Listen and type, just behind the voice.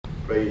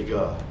Praise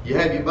God. You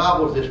have your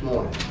Bibles this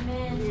morning.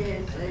 Amen.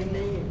 Yes,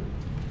 amen.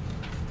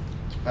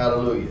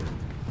 Hallelujah.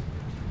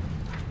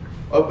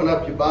 Open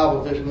up your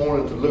Bibles this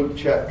morning to Luke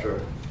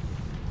chapter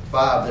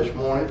 5 this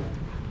morning.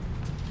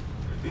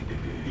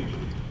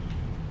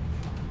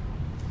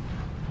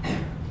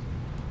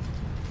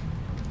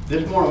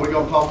 This morning we're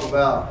going to talk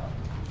about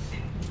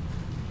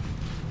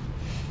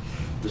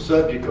the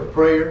subject of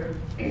prayer.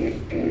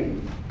 You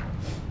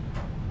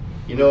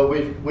know,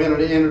 we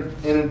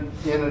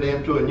entered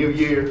into a new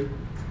year.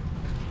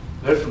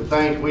 There's some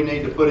things we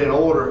need to put in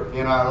order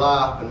in our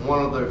life, and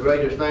one of the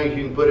greatest things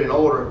you can put in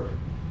order,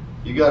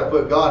 you got to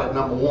put God at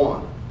number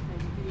one.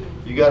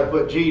 You got to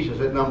put Jesus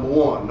at number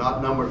one,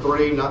 not number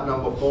 3, not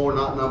number 4,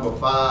 not number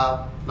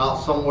 5, not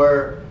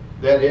somewhere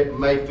that it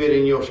may fit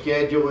in your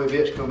schedule if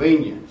it's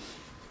convenient.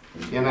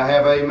 Can I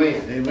have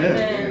amen?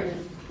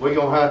 Amen. We're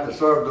going to have to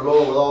serve the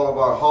Lord with all of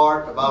our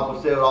heart. The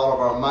Bible says all of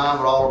our mind,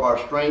 with all of our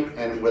strength,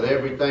 and with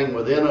everything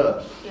within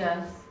us.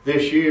 Yes.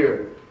 This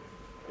year,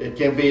 it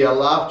can be a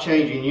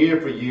life-changing year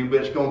for you,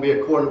 but it's going to be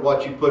according to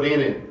what you put in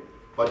it.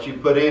 What you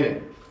put in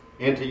it.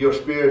 Into your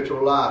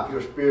spiritual life,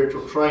 your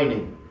spiritual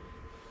training.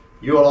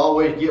 You'll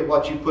always get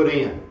what you put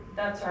in.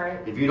 That's right.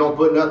 If you don't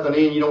put nothing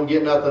in, you don't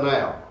get nothing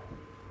out.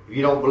 If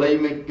you don't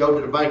believe me, go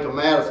to the Bank of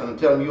Madison and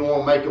tell them you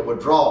want to make a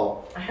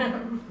withdrawal.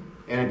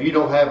 And if you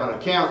don't have an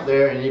account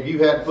there, and if you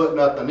hadn't put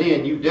nothing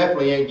in, you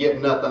definitely ain't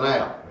getting nothing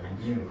out.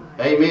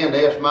 Amen.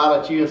 They'll smile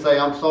at you and say,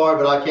 I'm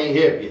sorry, but I can't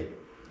help you.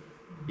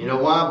 You know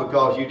why?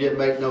 Because you didn't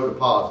make no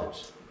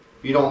deposits.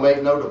 If you don't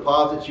make no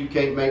deposits, you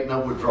can't make no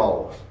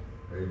withdrawals.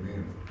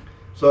 Amen.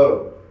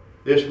 So,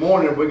 this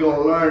morning we're going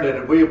to learn that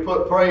if we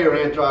put prayer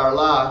into our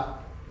life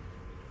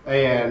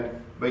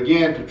and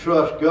begin to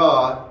trust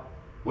God,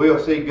 we'll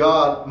see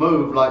God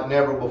move like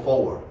never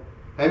before.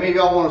 How many of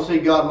y'all want to see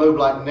God move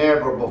like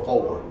never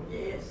before?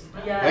 Yes.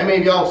 Yes. How many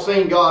of y'all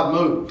seen God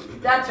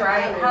move? That's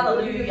right.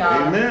 Hallelujah.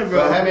 Amen, But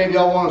brother. how many of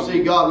y'all want to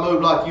see God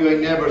move like you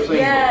ain't never seen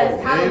Yes.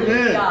 before?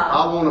 Hallelujah.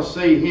 I want to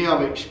see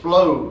Him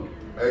explode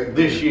Amen.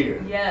 this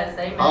year. Yes.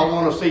 Amen. I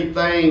want to see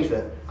things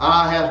that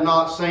eye has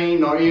not seen,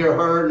 nor ear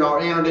heard,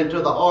 nor entered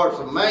into the hearts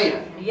of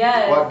man.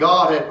 Yes. What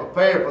God has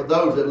prepared for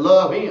those that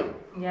love Him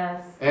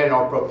Yes. and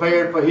are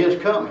prepared for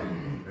His coming.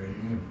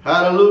 Amen.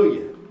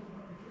 Hallelujah.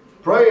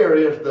 Prayer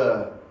is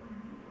the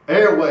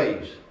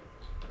airways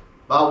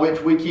by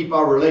which we keep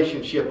our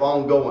relationship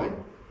ongoing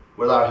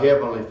with our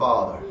Heavenly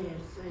Father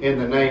Yes. in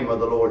the name of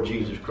the Lord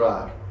Jesus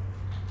Christ.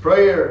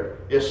 Prayer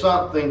is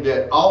something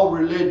that all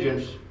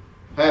religions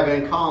have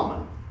in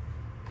common.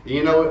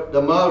 You know,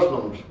 the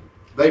Muslims,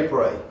 they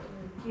pray.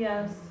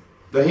 Yes.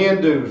 The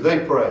Hindus, they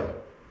pray.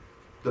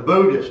 The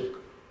Buddhists,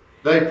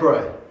 they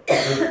pray.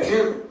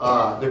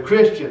 The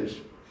Christians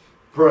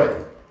pray.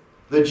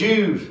 The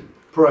Jews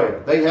pray.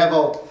 They have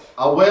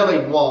a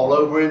wailing wall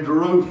over in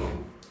Jerusalem.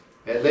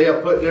 And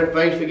they'll put their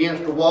face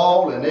against the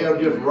wall and they'll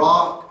just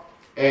rock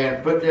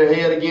and put their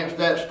head against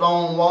that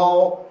stone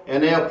wall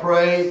and they'll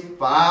pray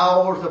for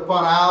hours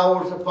upon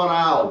hours upon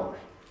hours.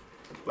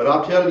 But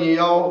I'm telling you,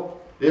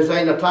 y'all, this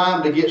ain't a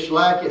time to get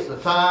slack. It's a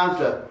time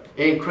to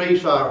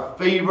increase our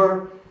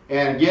fever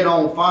and get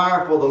on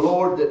fire for the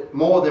Lord that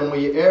more than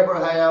we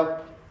ever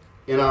have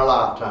in our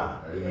lifetime.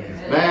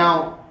 Amen.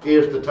 Now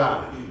is the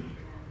time.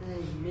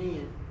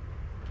 Amen.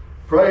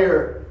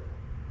 Prayer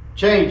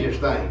changes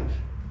things.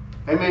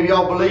 How many of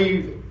y'all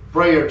believe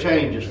prayer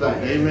changes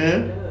things?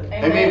 Amen.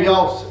 How many of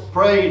y'all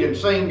prayed and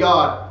seen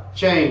God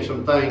change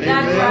some things?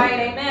 That's Amen. right.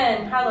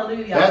 Amen.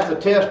 Hallelujah. That's a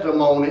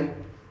testimony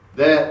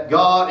that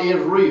God is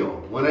real.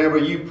 Whenever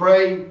you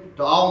pray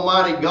to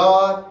Almighty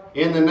God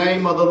in the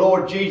name of the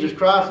Lord Jesus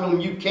Christ, whom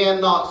you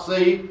cannot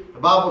see, the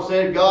Bible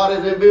said God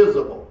is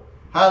invisible.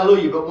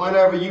 Hallelujah. But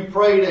whenever you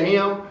pray to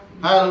Him,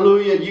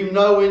 hallelujah, you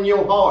know in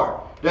your heart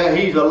that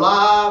He's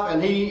alive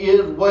and He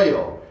is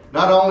well.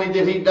 Not only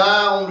did He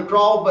die on the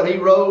cross, but He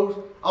rose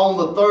on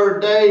the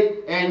third day,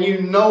 and you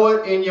know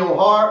it in your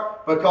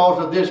heart because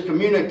of this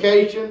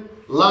communication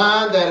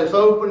line that is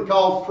open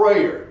called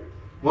prayer.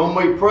 When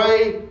we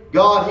pray,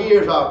 God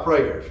hears our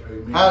prayers.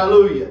 Amen.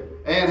 Hallelujah.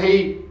 And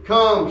He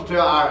comes to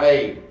our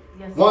aid.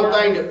 Yes, One He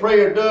thing does. that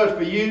prayer does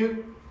for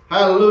you,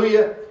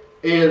 hallelujah,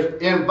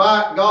 is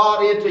invite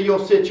God into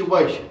your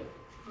situation.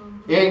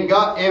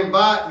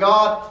 Invite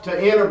God to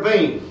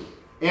intervene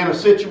in a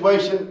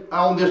situation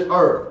on this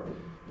earth.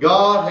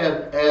 God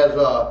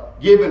has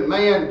given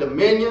man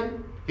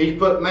dominion. He's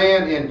put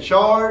man in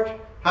charge.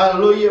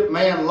 Hallelujah.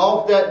 Man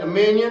lost that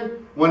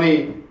dominion when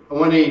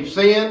he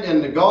sinned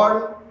in the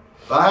garden.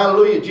 But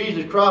hallelujah,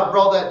 Jesus Christ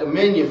brought that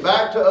dominion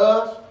back to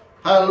us.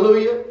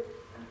 Hallelujah.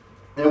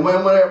 And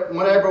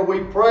whenever we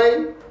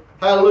pray,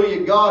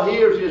 hallelujah, God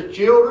hears His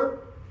children.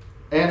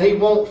 And He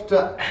wants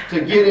to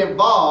get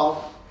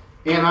involved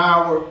in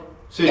our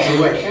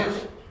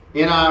situations,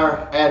 in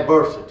our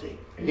adversity,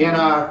 in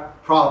our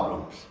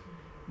problems.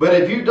 But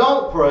if you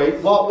don't pray,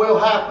 what will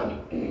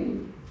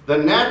happen? The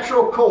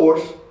natural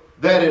course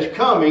that is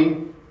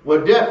coming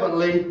will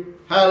definitely,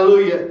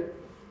 hallelujah,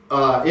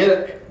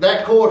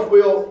 that course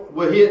will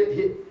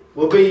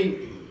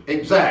be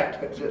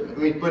exact. Let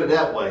me put it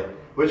that way.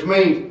 Which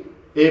means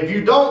if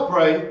you don't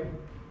pray,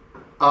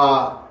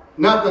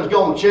 nothing's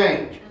going to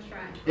change. That's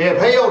right. If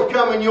hell's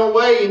coming your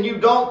way and you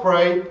don't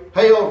pray,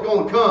 hell's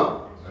going to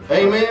come.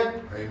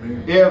 Amen?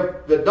 Amen.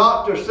 If the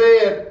doctor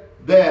said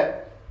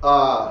that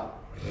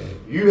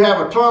you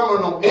have a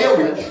terminal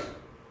illness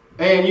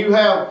and you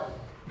have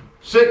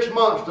 6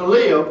 months to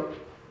live,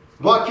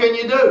 what can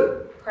you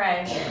do?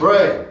 Pray.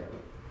 Pray.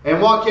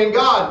 And what can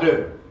God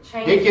do?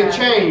 Change He can that.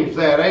 change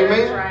that. Amen?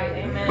 That's right.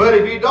 Amen. But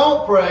if you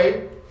don't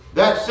pray,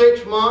 that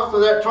 6 months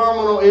of that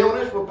terminal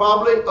illness will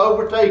probably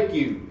overtake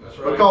you. That's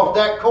right. Because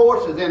that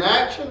course is in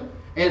action.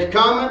 It's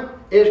coming.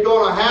 It's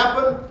going to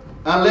happen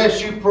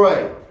unless you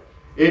pray.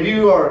 If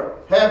you are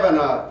having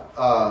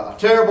a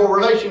terrible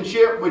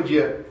relationship with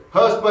your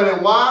husband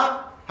and wife,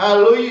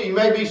 hallelujah, you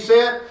may be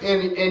set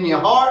in your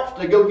hearts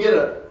to go get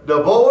a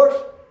divorce.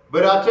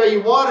 But I tell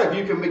you what, if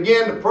you can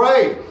begin to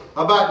pray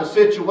about the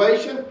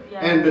situation,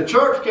 Yes. and the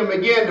church can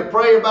begin to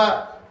pray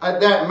about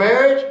that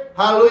marriage,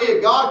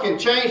 hallelujah, God can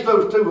change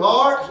those two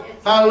hearts,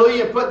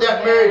 hallelujah, and put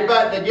that marriage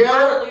back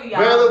together Hallelujah.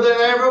 better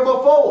than ever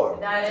before.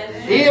 That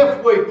is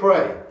If we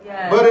pray.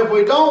 Yes. But if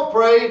we don't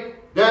pray,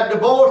 that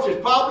divorce is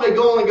probably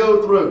going to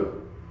go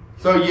through.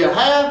 So you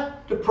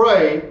have to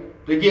pray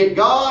to get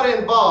God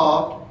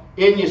involved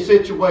in your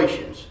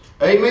situations.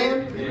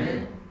 Amen?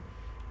 Amen.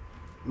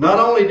 Not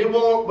only do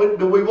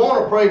we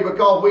want to pray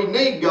because we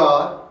need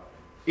God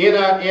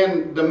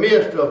in the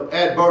midst of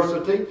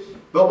adversity,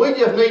 but we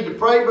just need to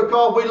pray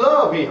because we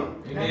love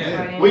Him.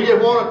 That's right. We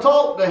just want to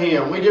talk to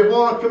Him. We just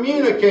want to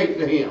communicate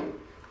to Him.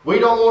 We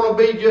don't want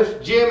to be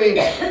just Jimmy,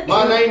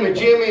 my name is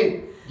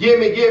Jimmy,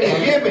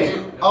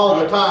 gimme all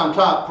the time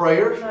type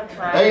prayers. That's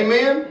right.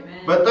 Amen?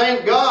 Amen. But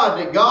thank God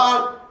that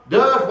God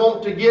does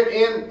want to get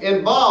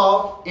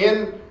involved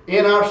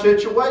in our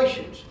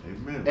situations.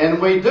 Amen.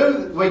 And we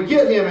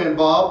get Him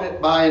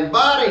involved by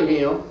inviting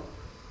Him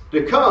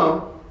to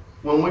come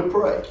when we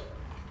pray.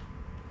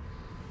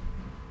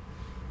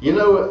 You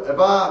know,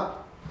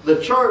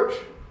 the church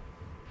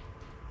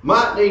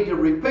might need to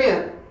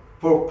repent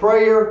for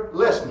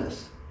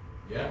prayerlessness.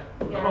 Yeah.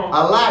 Yeah. Come on.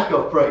 A lack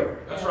of prayer.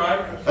 That's right.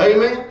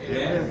 Amen?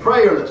 Amen.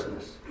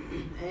 Prayerlessness.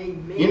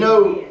 Amen. You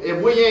know,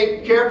 if we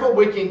ain't careful,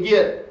 we can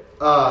get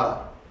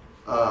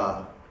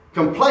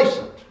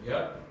complacent.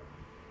 Yep.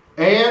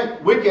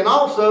 And we can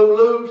also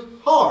lose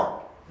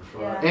heart.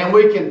 Yeah. And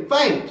we can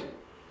faint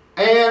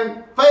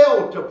and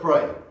fail to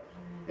pray.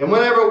 And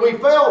whenever we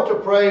fail to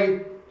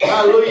pray,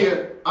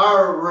 hallelujah,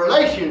 our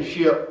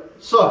relationship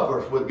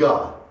suffers with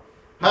God.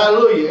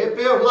 Hallelujah. It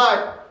feels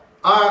like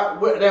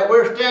that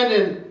we're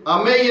standing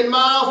 1,000,000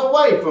 miles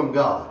away from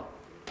God.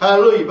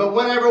 Hallelujah. But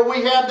whenever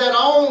we have that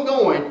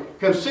ongoing,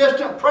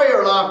 consistent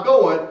prayer life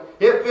going,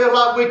 it feels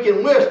like we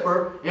can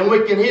whisper and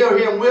we can hear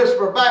Him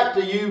whisper back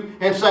to you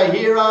and say,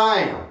 "Here I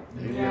am."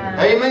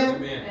 Yeah. Amen?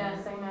 Amen.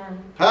 Yes,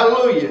 amen.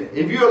 Hallelujah.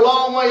 If you're a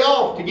long way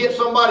off to get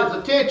somebody's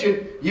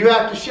attention, you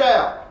have to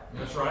shout.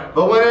 That's right.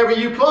 But whenever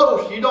you're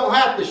close, you don't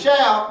have to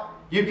shout.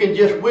 You can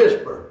just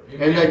whisper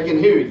and they can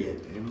hear you.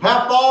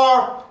 How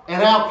far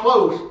and how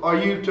close are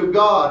you to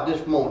God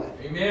this morning?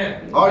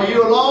 Amen. Are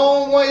you a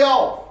long way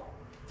off?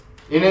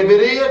 And if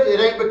it is, it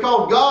ain't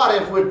because God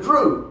has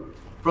withdrew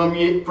from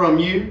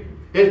you.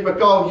 It's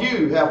because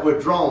you have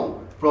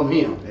withdrawn from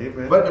Him.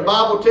 Amen. But the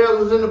Bible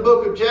tells us in the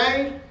book of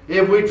James,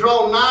 if we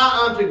draw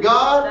nigh unto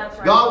God, That's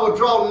right. God will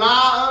draw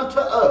nigh unto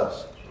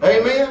us.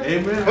 Amen?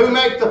 Amen. Who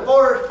makes the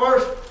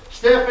first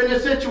step in the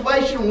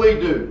situation? We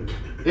do.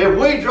 If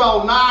we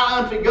draw nigh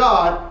unto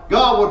God,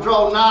 God will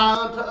draw nigh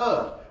unto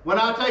us. When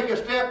I take a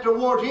step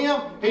towards Him,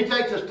 He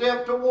takes a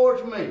step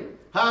towards me.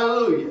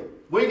 Hallelujah.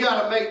 We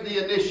got to make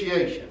the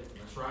initiation.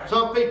 That's right.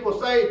 Some people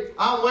say,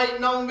 "I'm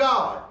waiting on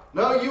God."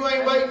 No, you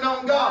ain't waiting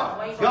on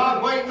God.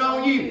 God's waiting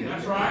on you.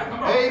 That's right. Come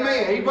on.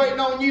 Amen. He's waiting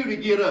on you to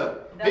get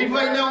up. He's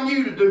waiting on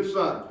you to do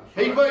something.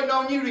 He's waiting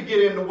on you to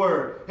get in the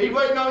Word. He's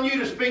waiting on you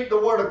to speak the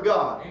Word of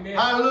God. Amen.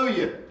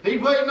 Hallelujah.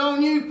 He's waiting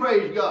on you,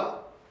 praise God.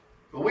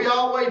 But we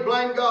always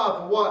blame God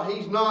for what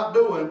He's not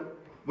doing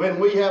when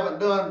we haven't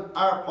done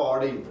our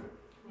part either.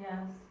 Yes.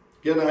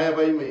 Can I have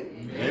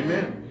amen?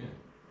 Amen.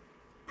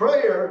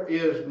 Prayer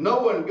is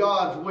knowing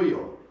God's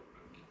will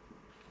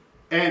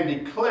and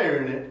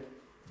declaring it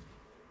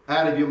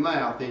out of your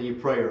mouth in your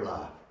prayer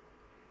life.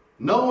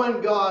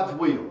 Knowing God's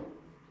will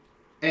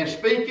and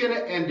speaking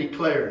it and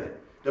declaring it.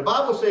 The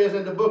Bible says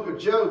in the book of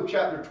Job,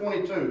 chapter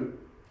 22,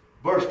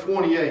 verse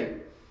 28,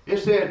 it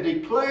says,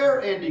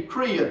 "Declare and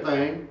decree a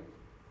thing,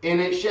 and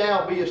it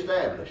shall be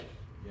established."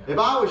 Yeah. If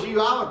I was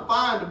you, I would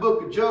find the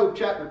book of Job,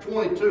 chapter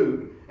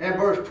 22, and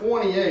verse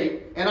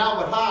 28, and I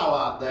would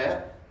highlight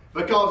that,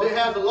 because it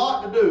has a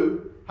lot to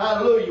do,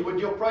 hallelujah, with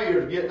your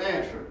prayers getting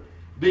answered.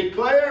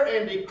 Declare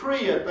and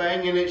decree a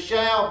thing, and it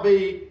shall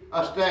be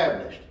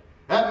established.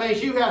 That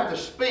means you have to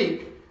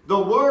speak the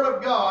Word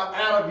of God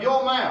out of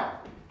your mouth.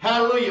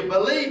 Hallelujah.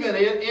 Believe in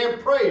it in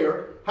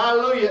prayer.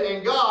 Hallelujah.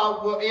 And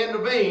God will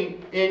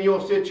intervene in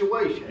your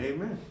situation.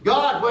 Amen.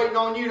 God's waiting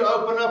on you to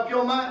open up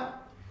your mouth.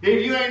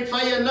 If you ain't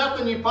saying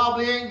nothing, you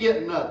probably ain't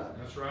getting nothing.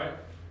 That's right.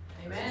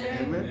 Amen.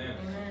 Amen. Amen.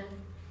 Amen.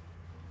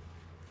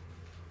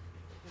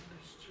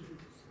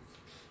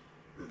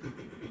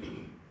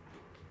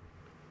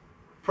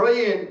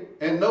 Praying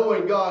and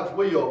knowing God's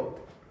will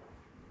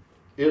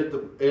is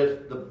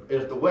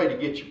the way to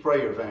get your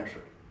prayers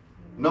answered.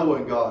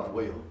 Knowing God's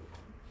will.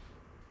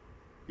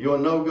 You'll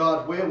know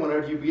God's will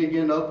whenever you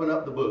begin to open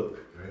up the book.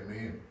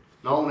 Amen.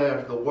 Known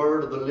as the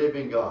Word of the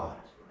living God.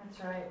 That's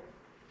right.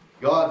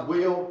 God's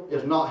will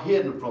is not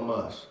hidden from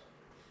us.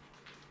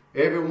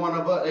 Every one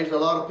of us, there's a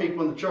lot of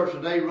people in the church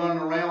today running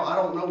around, I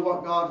don't know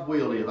what God's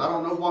will is. I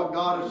don't know what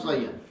God is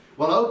saying.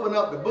 Well, open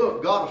up the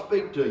book. God will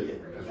speak to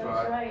you. That's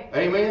That's right. right.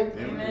 Amen?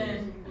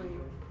 Amen.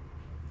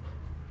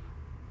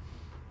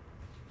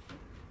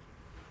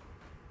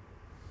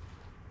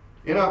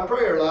 In our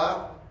prayer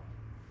life,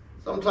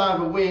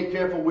 sometimes when we ain't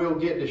careful, we'll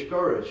get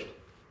discouraged.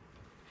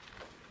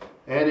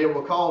 And it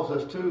will cause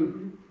us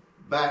to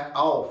back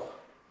off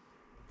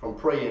from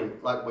praying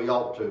like we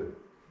ought to.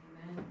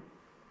 Amen.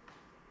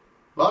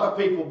 A lot of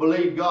people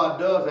believe God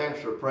does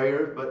answer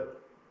prayers,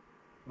 but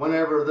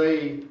whenever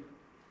they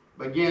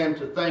begin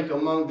to think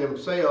among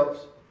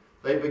themselves,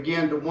 they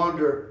begin to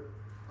wonder,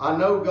 I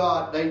know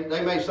God, they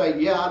may say,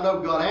 yeah, I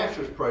know God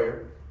answers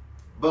prayer,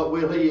 but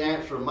will He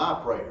answer my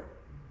prayer?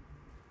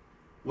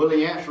 Will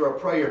He answer a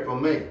prayer for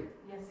me?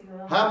 Yes, He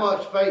will. How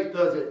much faith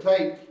does it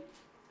take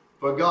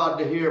for God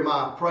to hear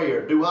my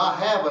prayer? Do I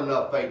have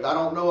enough faith? I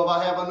don't know if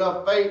I have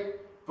enough faith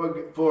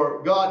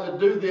for God to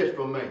do this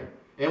for me.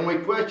 And we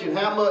question,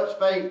 how much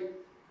faith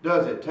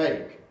does it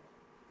take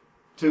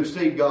to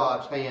see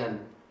God's hand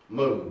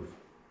move?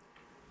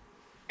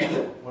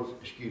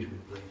 Excuse me,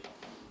 please.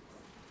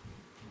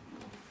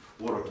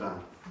 Water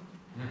time.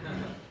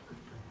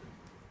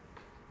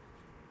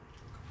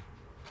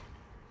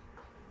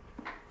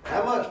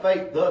 How much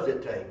faith does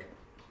it take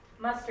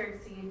Mustard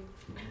seed.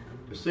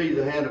 to see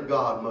the hand of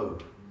God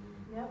move?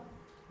 Yep.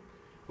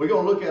 We're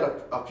going to look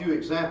at a few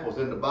examples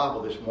in the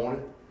Bible this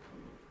morning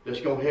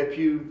that's going to help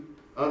you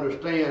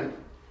understand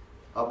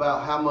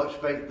about how much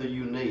faith do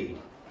you need.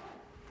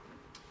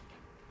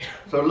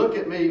 So look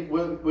at me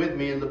with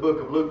me in the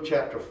book of Luke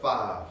chapter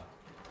 5.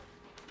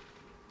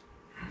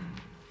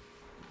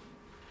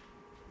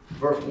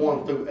 Verse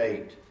 1 through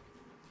 8.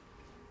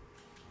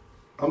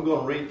 I'm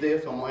going to read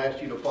this. I'm going to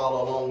ask you to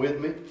follow along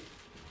with me.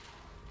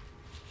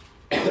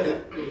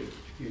 Excuse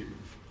me.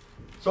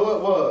 So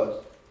it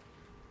was,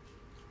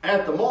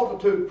 as the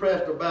multitude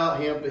pressed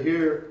about him to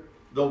hear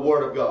the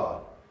word of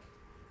God.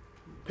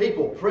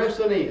 People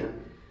pressing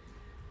in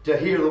to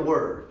hear the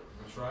word.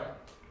 That's right.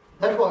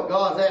 That's what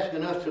God's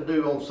asking us to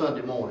do on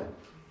Sunday morning.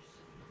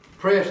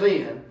 Press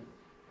in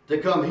to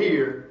come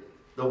hear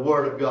the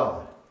word of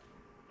God.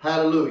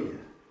 Hallelujah.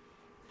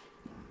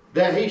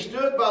 That he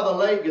stood by the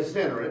lake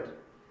Gennesaret,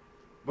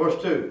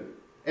 verse 2,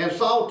 and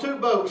saw two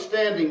boats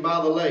standing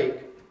by the lake,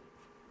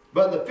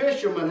 but the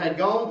fishermen had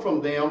gone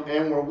from them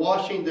and were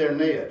washing their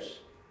nets.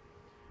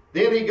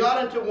 Then he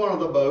got into one of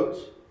the boats,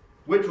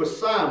 which was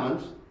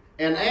Simon's,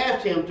 and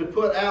asked him to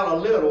put out a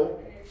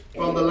little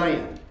from the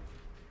land.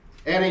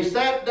 And he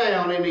sat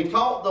down and he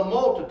taught the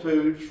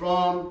multitudes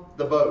from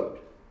the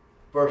boat.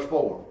 Verse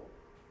 4.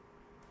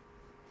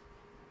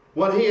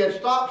 When he had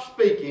stopped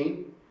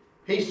speaking,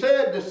 he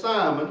said to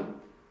Simon,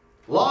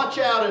 launch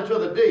out into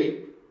the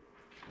deep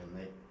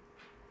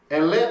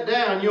and let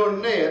down your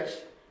nets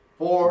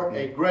for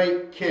a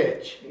great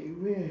catch.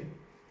 Amen.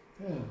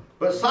 Yeah.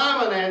 But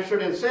Simon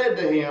answered and said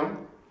to him,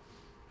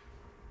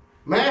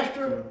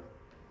 Master,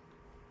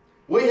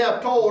 we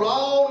have toiled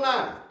all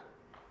night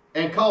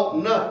and caught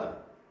nothing.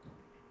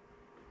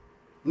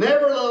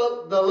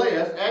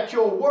 Nevertheless, at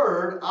your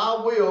word,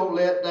 I will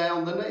let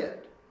down the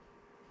net.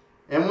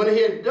 And when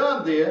he had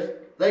done this,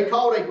 they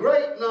caught a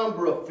great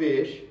number of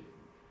fish,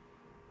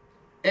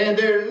 and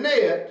their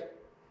net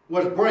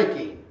was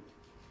breaking.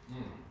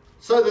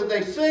 So that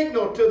they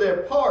signaled to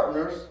their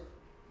partners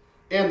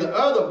in the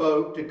other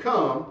boat to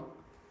come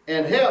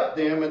and help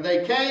them, and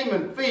they came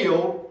and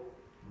filled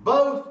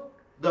both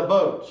the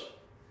boats,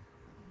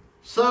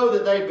 so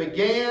that they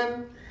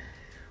began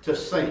to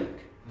sink.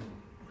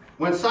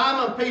 When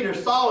Simon Peter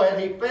saw it,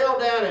 he fell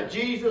down at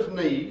Jesus'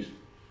 knees,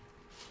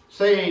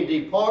 saying,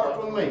 Depart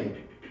from me,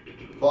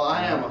 for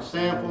I am a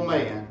sinful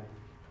man,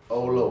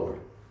 O Lord.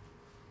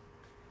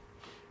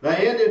 Now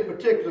in this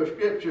particular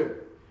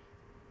scripture,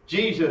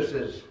 Jesus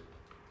is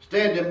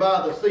standing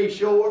by the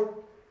seashore,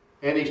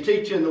 and he's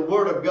teaching the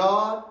Word of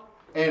God,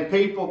 and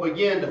people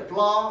began to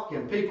flock,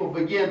 and people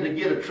began to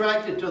get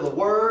attracted to the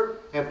Word,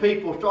 and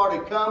people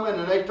started coming,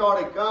 and they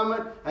started coming,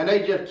 and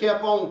they just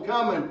kept on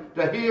coming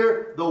to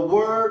hear the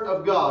Word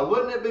of God.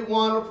 Wouldn't it be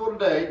wonderful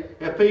today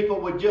if people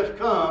would just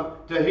come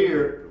to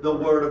hear the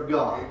Word of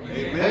God?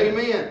 Amen.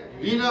 Amen.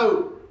 You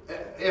know,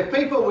 if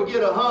people would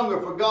get a hunger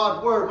for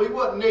God's Word, we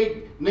wouldn't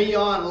need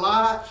neon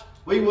lights.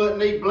 We wouldn't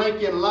need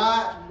blinking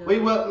lights. We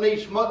wouldn't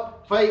need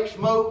fake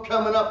smoke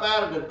coming up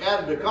out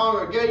of the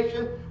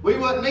congregation. We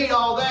wouldn't need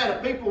all that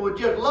if people would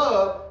just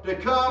love to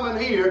come and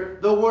hear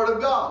the Word of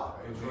God.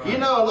 Right. You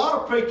know, a lot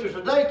of preachers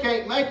today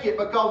can't make it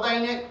because they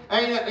ain't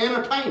an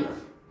entertainer.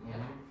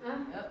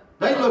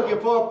 They looking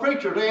for a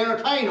preacher to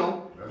entertain them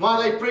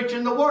while they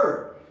preaching the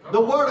Word.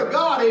 The Word of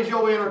God is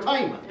your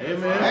entertainment.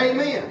 Amen.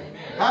 Amen.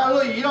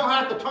 Hallelujah. You don't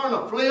have to turn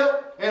a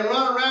flip and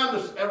run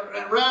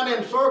around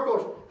in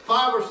circles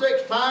 5 or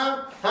 6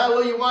 times.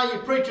 Hallelujah. While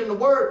you're preaching the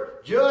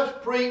word,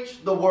 just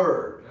preach the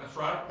word. That's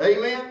right.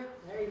 Amen.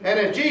 And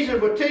as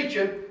Jesus was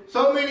teaching,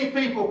 so many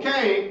people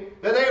came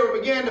that they were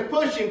began to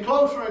push him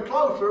closer and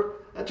closer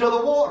to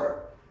the water.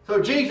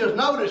 So Jesus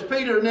noticed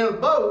Peter in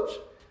them boats.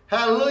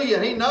 Hallelujah.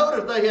 And he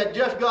noticed they had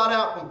just got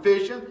out from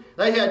fishing.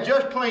 They had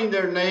just cleaned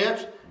their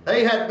nets.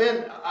 They had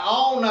been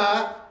all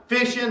night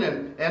fishing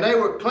and they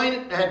were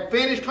had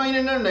finished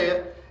cleaning their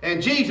net.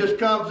 And Jesus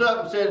comes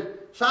up and says,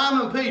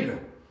 Simon Peter,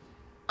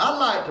 I'd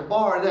like to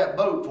borrow that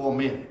boat for a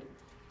minute.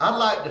 I'd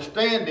like to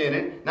stand in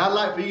it, and I'd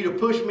like for you to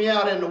push me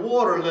out in the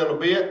water a little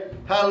bit.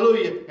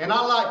 Hallelujah. And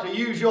I'd like to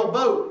use your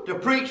boat to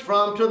preach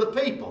from to the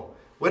people.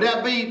 Would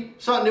that be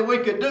something that we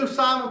could do,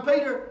 Simon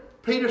Peter?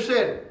 Peter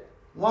said,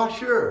 why,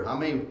 sure. I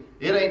mean,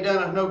 it ain't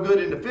done us no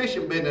good in the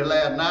fishing business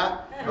last night,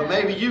 but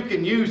maybe you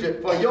can use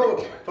it for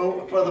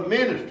the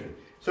ministry.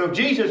 So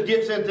Jesus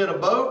gets into the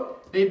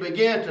boat, and he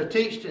began to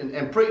teach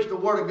and preach the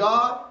word of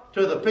God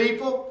to the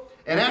people.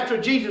 And after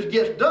Jesus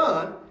gets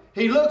done,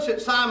 he looks at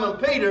Simon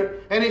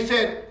Peter and he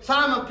said,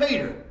 Simon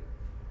Peter,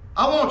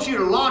 I want you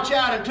to launch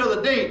out into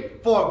the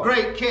deep for a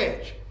great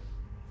catch.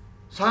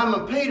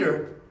 Simon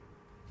Peter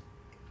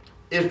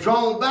is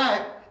drawn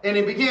back and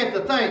he began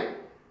to think,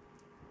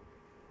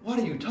 what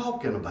are you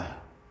talking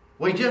about?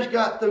 We just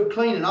got through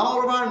cleaning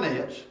all of our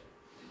nets.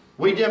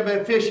 We just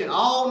been fishing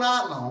all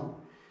night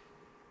long.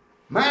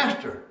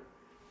 Master,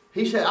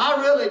 he said, I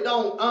really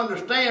don't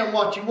understand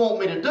what you want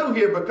me to do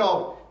here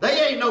because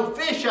they ain't no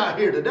fish out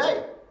here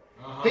today.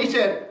 He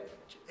said,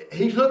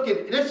 he's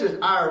looking, this is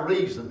our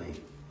reasoning,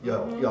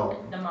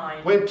 y'all. The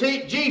mind. When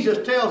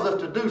Jesus tells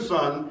us to do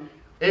something,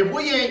 if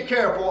we ain't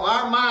careful,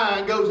 our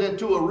mind goes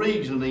into a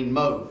reasoning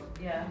mode.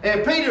 Yeah.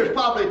 And Peter's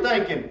probably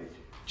thinking,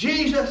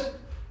 Jesus,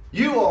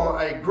 you are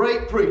a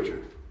great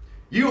preacher.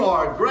 You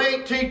are a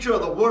great teacher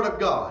of the Word of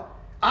God.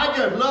 I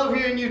just love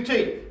hearing you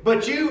teach.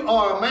 But you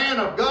are a man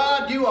of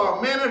God. You are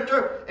a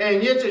minister.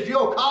 And this is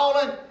your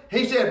calling.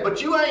 He said,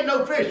 but you ain't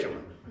no fisherman.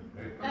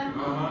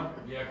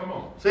 Yeah, come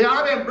on. See,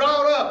 I've been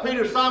brought up,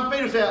 Simon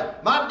Peter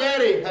said, my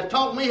daddy has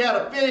taught me how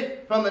to fish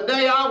from the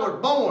day I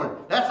was born.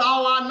 That's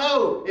all I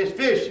know is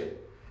fishing.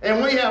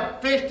 And we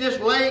have fished this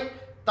lake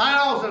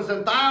thousands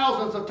and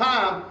thousands of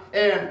times.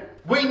 And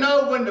we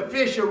know when the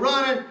fish are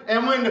running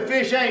and when the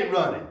fish ain't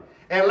running.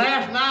 And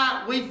last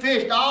night we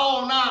fished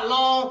all night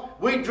long.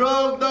 We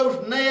drug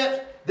those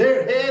nets.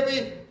 They're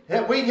heavy.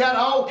 We got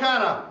all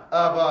kind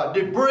of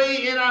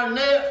debris in our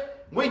nets.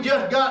 We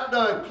just got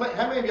done.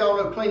 How many of y'all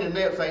know cleaning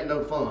nets ain't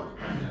no fun?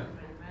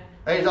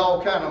 There's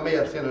all kind of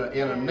mess in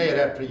a net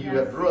after you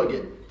have drug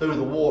it through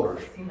the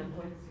waters.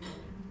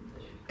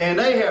 And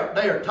they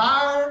are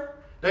tired.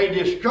 They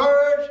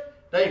discouraged.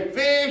 They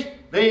fished.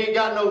 They ain't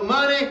got no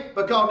money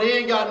because they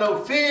ain't got no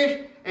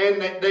fish.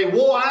 And they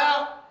wore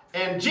out.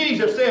 And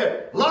Jesus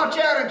said, launch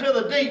out into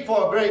the deep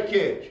for a great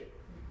catch.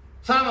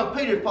 Simon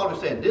Peter's probably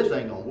saying, this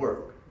ain't going to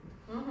work.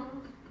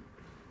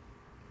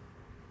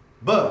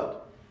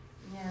 But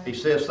he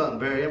says something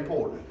very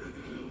important.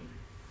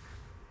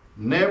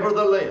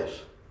 Nevertheless,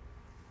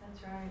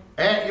 that's right.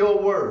 At your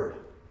word,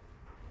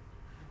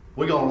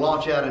 we're going to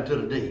launch out into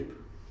the deep.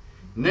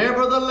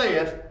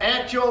 Nevertheless,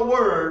 at your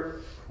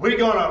word, we're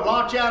going to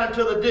launch out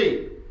into the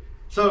deep.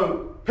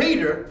 So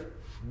Peter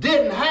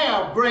didn't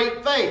have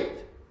great faith.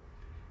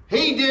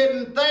 He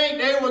didn't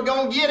think they were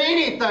going to get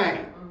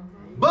anything.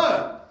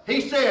 But he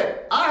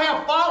said, I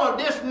have followed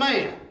this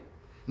man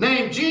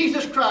named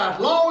Jesus Christ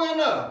long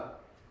enough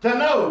to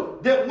know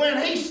that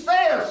when he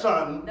says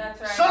something,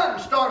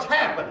 something starts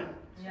happening.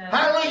 Yeah.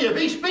 Hallelujah. If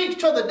he speaks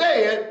to the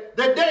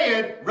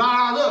dead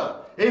rise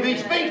up. If he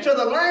speaks to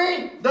the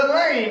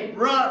lame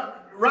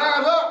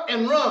rise up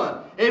and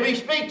run. If he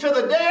speaks to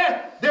the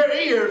dead, their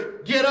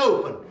ears get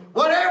open.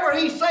 Whatever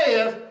he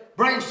says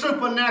brings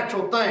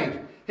supernatural things.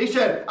 He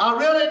said, I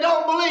really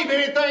don't believe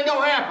anything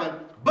going to happen,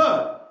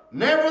 but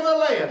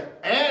nevertheless,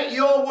 at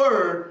your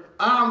word,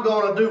 I'm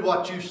going to do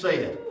what you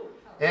said.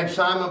 And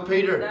Simon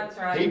Peter,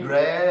 he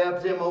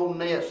grabs them old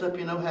nets up.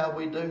 You know how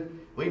we do?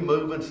 We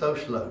moving so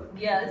slow.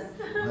 Yes.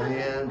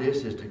 Man,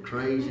 this is the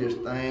craziest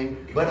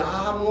thing. But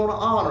I'm going to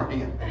honor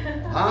him.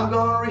 I'm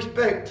going to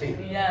respect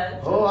him.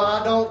 Yes. Oh,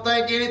 I don't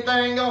think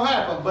anything going to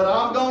happen, but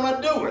I'm going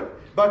to do it.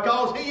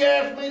 Because he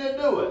asked me to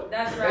do it.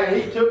 That's right.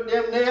 And he took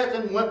them nets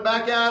and went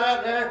back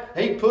out there.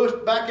 He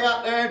pushed back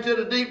out there into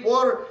the deep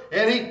water.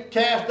 And he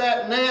cast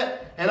that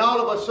net. And all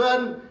of a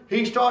sudden,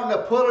 he's starting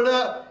to pull it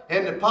up.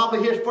 And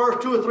probably his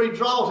first 2 or 3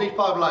 draws, he's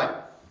probably like,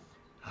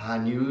 I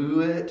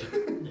knew it.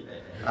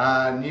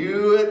 I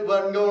knew it.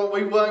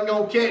 We wasn't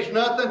going to catch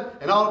nothing.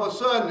 And all of a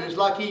sudden, it's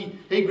like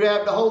he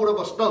grabbed a hold of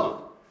a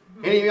stump.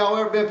 Any of y'all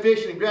ever been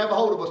fishing and grab a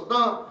hold of a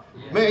stump?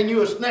 Yeah. Man, you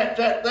would snatch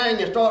that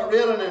thing and start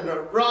reeling and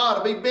the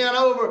rod would be bent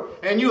over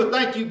and you would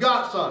think you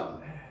got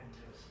something.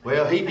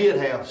 Well, he did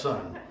have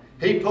something.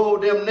 He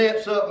pulled them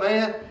nets up,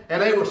 man,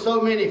 and there were so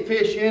many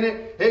fish in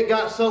it. It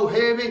got so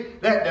heavy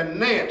that the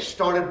net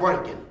started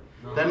breaking.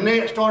 The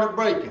net started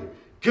breaking.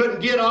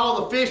 couldn't get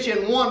all the fish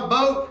in one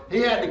boat. He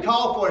had to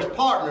call for his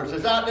partners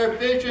that's out there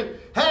fishing.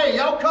 Hey,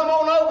 y'all come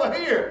on over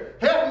here.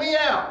 Help me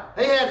out.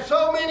 They had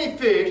so many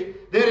fish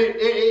that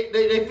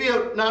they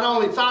filled not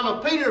only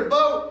Simon Peter's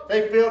boat,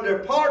 they filled their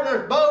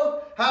partner's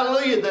boat.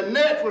 Hallelujah. The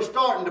nets were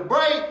starting to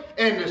break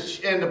and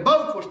the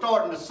boats were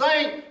starting to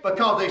sink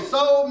because there's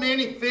so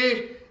many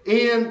fish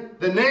in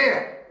the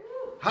net.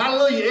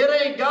 Hallelujah.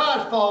 It ain't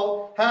God's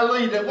fault.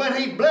 Hallelujah. That when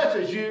He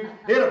blesses you,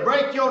 it'll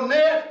break your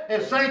net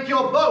and sink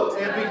your boat.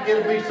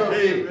 It'll be so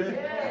big.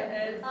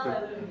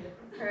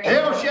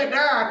 El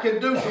Shaddai can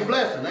do some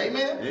blessing.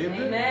 Amen?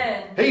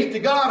 Amen. He's the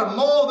God of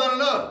more than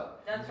enough.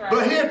 That's right.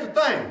 But here's the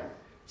thing.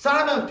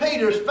 Simon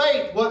Peter's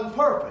faith wasn't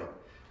perfect.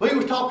 We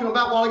was talking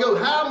about a while ago,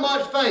 how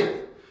much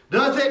faith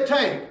does it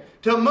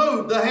take to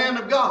move the hand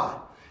of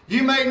God?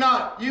 You may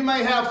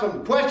have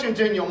some questions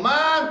in your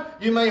mind.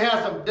 You may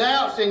have some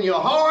doubts in your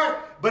heart.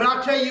 But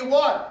I tell you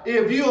what,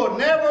 if you'll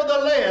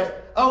nevertheless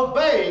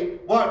obey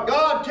what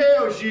God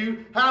tells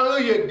you,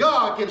 hallelujah,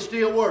 God can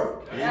still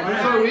work.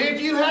 Amen. So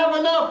if you have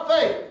enough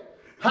faith,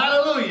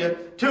 hallelujah,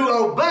 to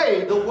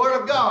obey the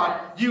Word of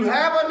God, you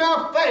have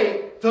enough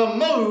faith to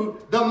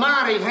move the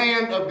mighty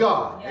hand of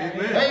God.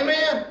 Amen.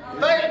 Amen.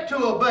 Faith to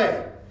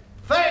obey.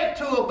 Faith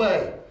to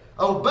obey.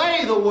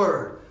 Obey the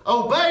Word.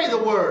 Obey the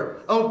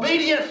Word.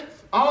 Obedience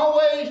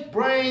always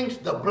brings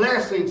the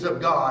blessings of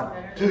God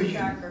to you.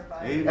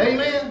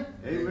 Amen.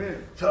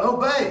 Amen. To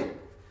obey.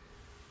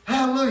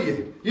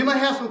 Hallelujah. You may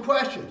have some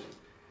questions.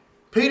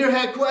 Peter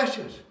had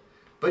questions.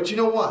 But you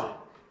know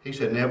what? He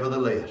said,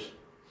 nevertheless,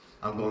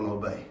 I'm going to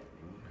obey.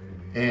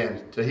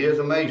 And to his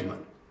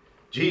amazement,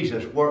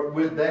 Jesus worked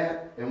with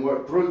that and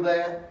worked through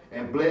that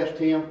and blessed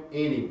him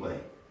anyway.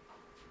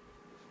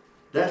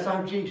 That's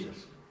our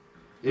Jesus.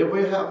 If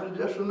we have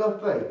just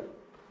enough faith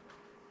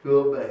to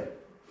obey.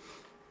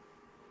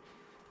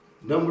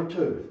 Number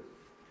 2.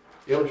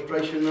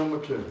 Illustration number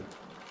 2.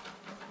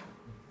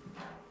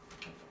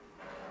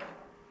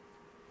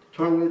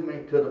 Turn with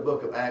me to the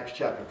book of Acts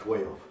chapter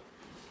 12.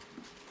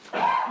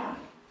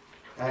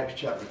 Acts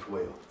chapter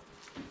 12.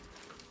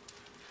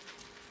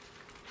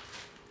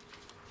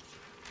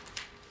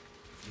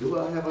 Do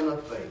I have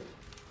enough faith?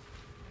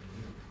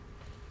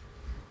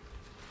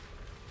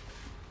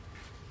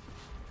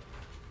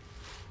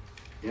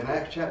 In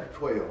Acts chapter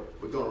 12,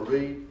 we're going to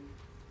read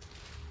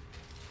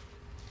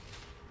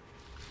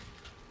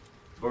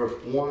verse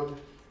 1.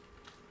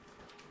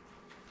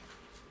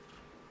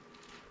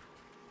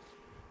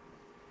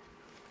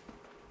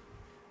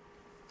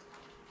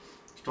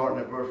 Starting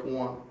at verse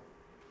 1.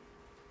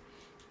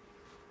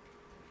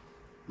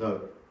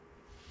 No.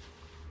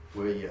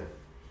 Where are you at?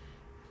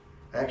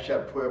 Acts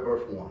chapter 12,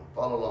 verse 1.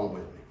 Follow along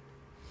with me.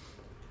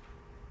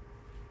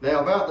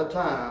 Now about that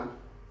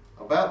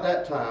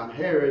time,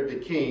 Herod the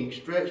king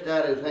stretched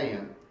out his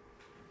hand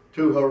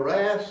to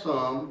harass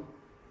some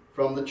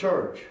from the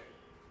church.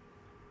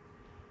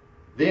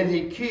 Then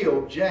he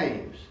killed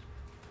James,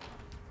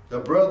 the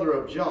brother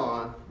of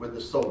John, with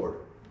the sword.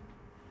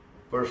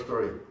 Verse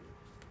 3.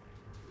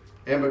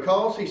 And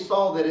because he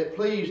saw that it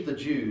pleased the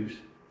Jews,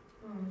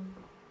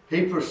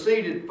 he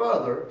proceeded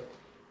further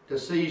to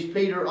seize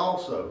Peter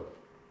also.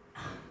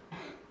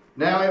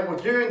 Now it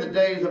was during the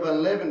days of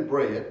unleavened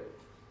bread.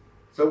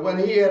 So when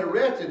he had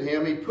arrested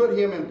him, he put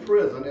him in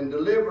prison and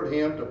delivered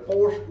him to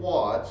 4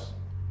 squads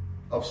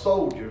of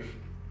soldiers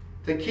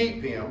to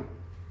keep him,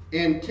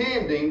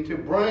 intending to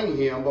bring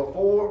him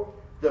before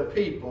the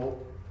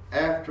people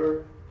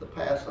after the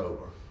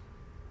Passover.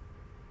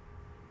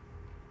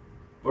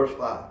 Verse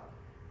 5.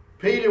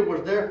 Peter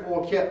was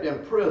therefore kept in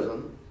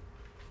prison,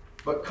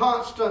 but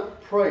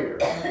constant prayer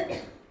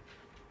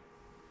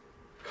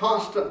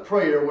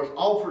was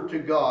offered to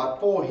God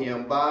for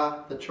him by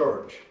the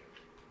church.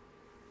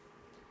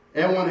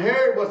 And when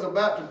Herod was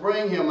about to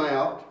bring him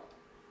out,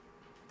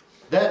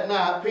 that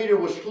night Peter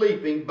was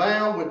sleeping,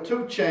 bound with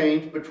 2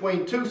 chains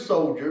between 2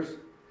 soldiers,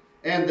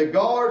 and the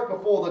guards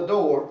before the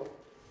door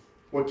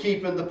were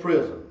keeping the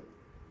prison.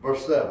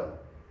 Verse 7.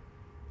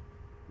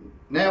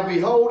 Now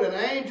behold, an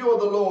angel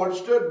of the Lord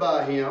stood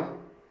by him,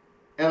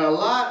 and a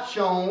light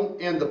shone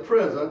in the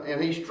prison,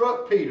 and he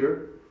struck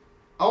Peter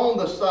on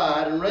the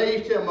side and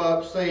raised him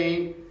up,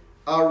 saying,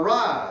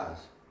 Arise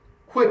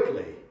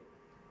quickly.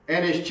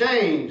 And his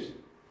chains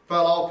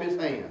fell off his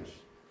hands.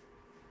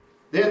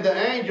 Then the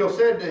angel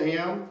said to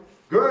him,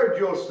 Gird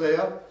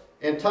yourself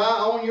and tie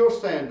on your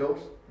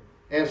sandals.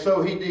 And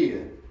so he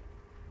did.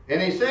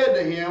 And he said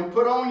to him,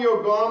 Put on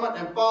your garment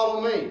and follow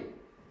me.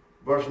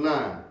 Verse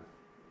 9.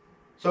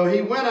 So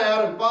he went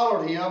out and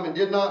followed him and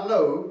did not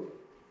know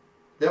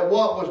that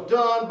what was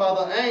done by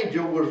the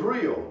angel was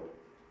real,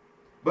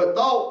 but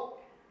thought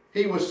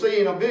he was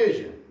seeing a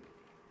vision.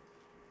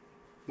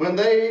 When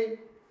they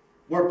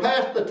were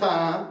past the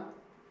time,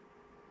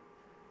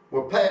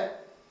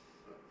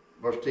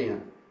 verse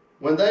 10.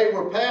 When they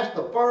were past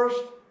the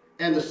first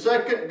and the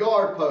second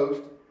guard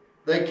post,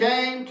 they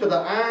came to the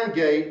iron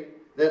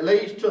gate that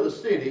leads to the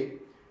city,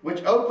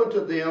 which opened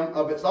to them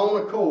of its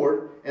own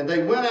accord, and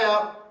they went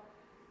out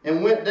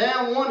and went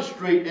down one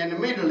street, and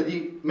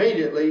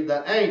immediately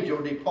the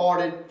angel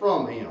departed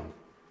from him.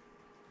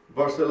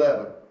 Verse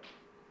 11.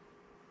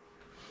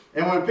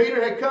 And when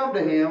Peter had come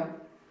to him,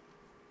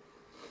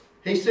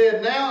 he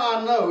said, Now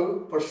I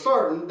know for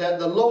certain that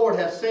the Lord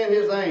hath sent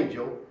his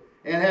angel,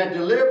 and hath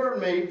delivered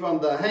me from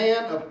the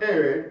hand of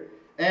Herod,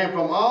 and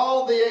from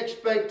all the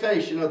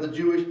expectation of the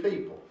Jewish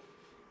people.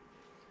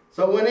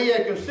 So when he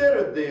had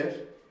considered this,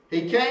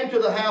 he came to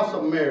the house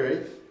of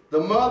Mary, the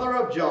mother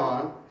of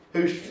John,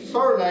 whose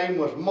surname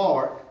was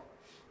Mark,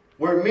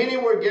 where many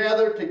were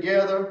gathered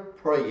together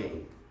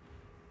praying.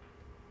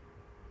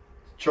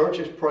 The church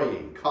is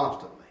praying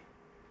constantly.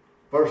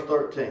 Verse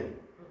 13.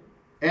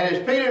 And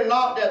as Peter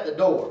knocked at the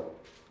door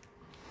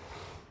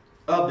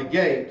of the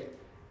gate,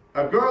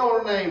 a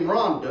girl named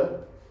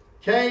Rhonda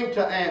came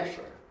to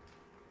answer.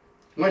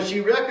 When she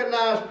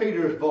recognized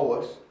Peter's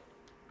voice,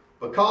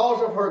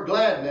 because of her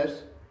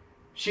gladness,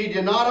 she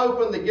did not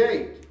open the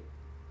gate,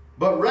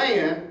 but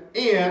ran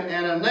in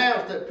and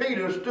announced that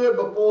Peter stood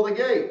before the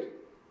gate.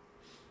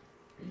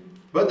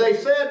 But they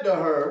said to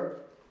her,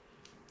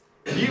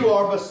 You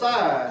are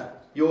beside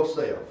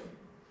yourself.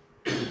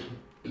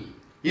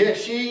 Yet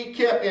she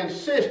kept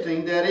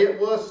insisting that it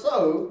was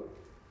so.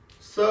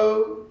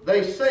 So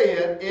they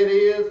said, It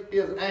is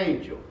his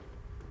angel.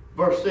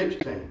 Verse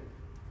 16.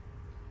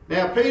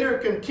 Now Peter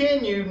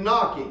continued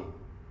knocking.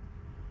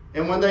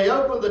 And when they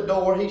opened the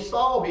door, he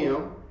saw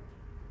him.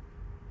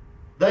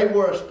 They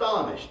were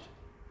astonished.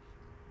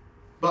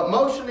 But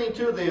motioning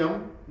to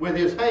them with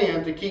his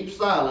hand to keep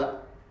silent,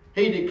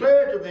 he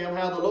declared to them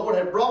how the Lord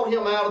had brought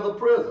him out of the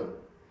prison.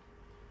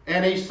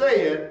 And he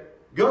said,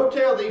 Go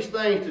tell these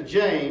things to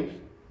James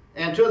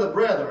and to the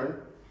brethren.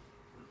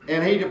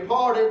 And he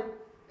departed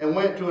and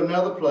went to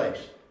another place.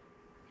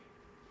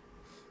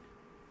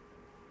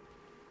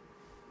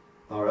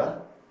 All right.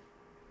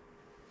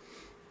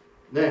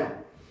 Now,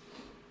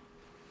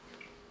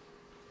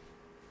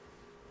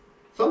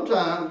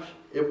 sometimes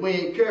if we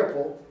ain't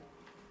careful,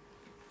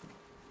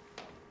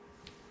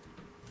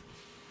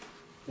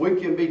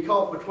 we can be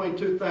caught between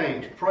two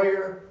things,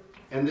 prayer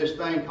and this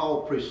thing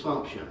called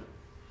presumption.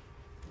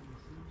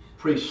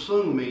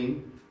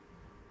 Presuming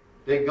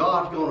that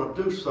God's going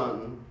to do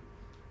something,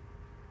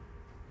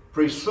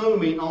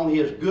 presuming on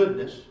his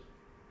goodness,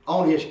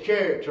 on his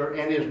character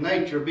and his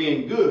nature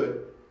being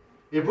good.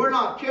 If we're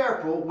not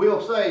careful,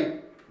 we'll say,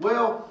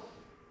 well,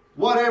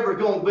 whatever's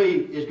going to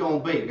be is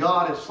going to be.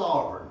 God is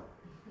sovereign.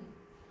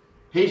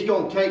 He's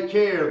going to take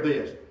care of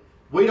this.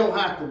 We don't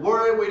have to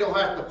worry. We don't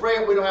have to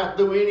fret. We don't have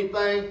to do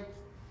anything.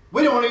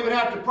 We don't even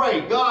have to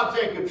pray. God's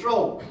in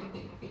control.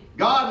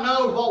 God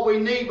knows what we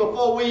need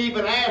before we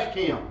even ask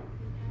him.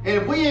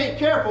 And if we ain't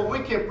careful, we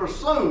can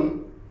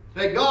presume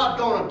that God's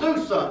going to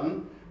do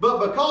something, but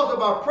because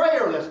of our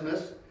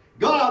prayerlessness,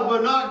 God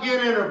will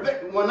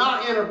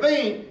not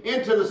intervene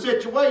into the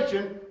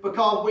situation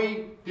because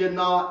we did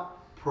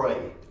not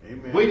pray.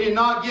 Amen. We did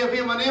not give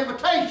him an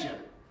invitation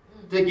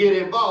to get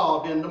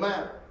involved in the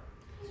matter.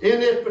 In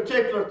this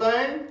particular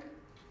thing,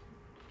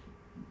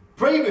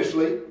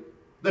 previously,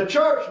 the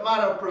church might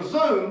have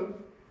presumed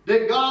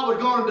that God was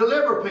going to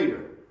deliver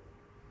Peter,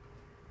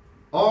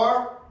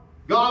 or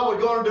God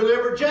was going to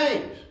deliver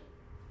James.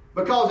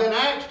 Because in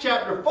Acts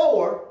chapter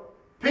 4,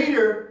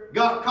 Peter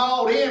got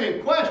called in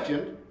and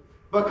questioned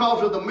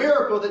because of the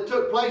miracle that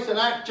took place in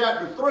Acts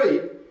chapter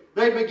 3.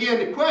 They began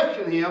to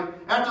question him.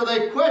 After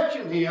they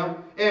questioned him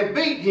and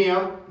beat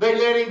him, they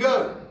let him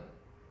go.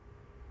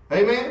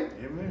 Amen?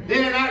 Amen.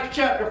 Then in Acts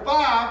chapter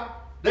 5,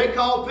 they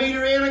called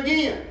Peter in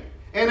again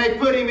and they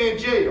put him in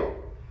jail.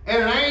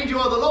 And an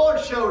angel of the Lord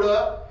showed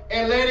up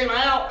and let him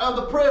out of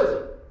the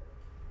prison.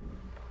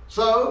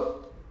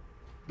 So,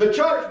 the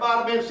church might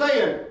have been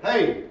saying,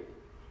 hey,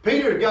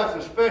 Peter's got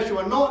some special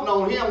anointing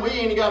on him. We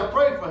ain't got to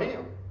pray for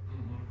him.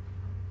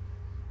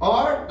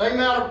 Or they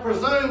might have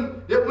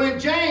presumed that when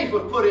James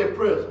was put in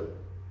prison,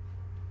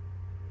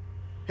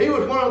 he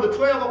was one of the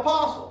 12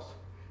 apostles.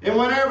 And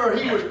whenever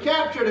he was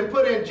captured and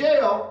put in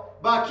jail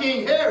by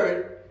King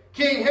Herod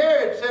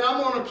said,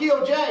 I'm going to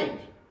kill James.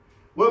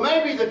 Well,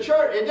 maybe the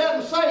church, it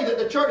doesn't say that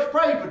the church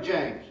prayed for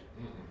James.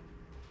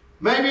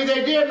 Maybe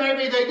they did,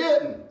 maybe they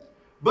didn't.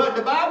 But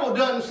the Bible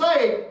doesn't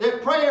say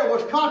that prayer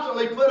was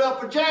constantly put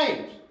up for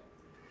James.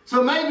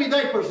 So maybe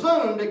they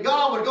presumed that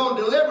God was going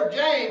to deliver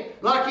James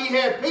like he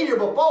had Peter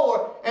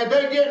before, and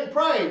they didn't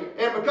pray.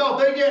 And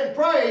because they didn't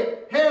pray,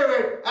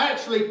 Herod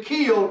actually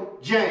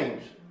killed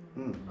James.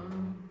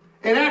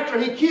 And after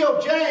he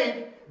killed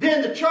James,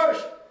 then the church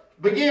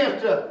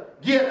begins to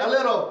get a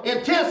little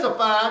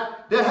intensified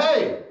that,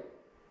 hey,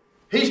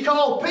 he's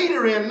called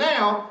Peter in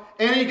now,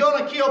 and he's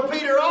going to kill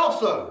Peter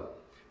also.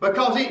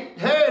 Because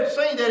Herod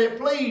seen that it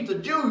pleased the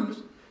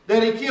Jews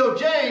that he killed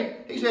James.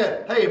 He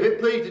said, hey, if it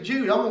pleased the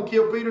Jews, I'm going to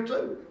kill Peter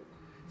too.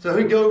 So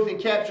he goes and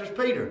captures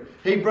Peter.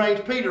 He brings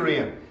Peter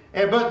in.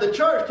 But the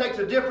church takes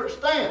a different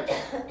stance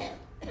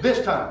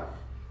this time.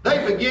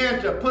 They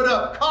began to put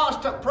up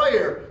constant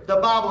prayer, the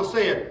Bible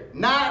said,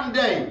 night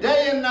and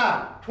day and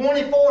night,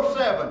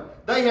 24/7.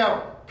 They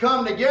have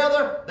come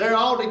together. They're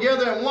all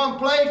together in one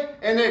place,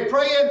 and they're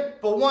praying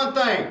for one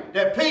thing,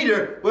 that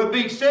Peter would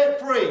be set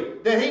free,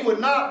 that he would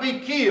not be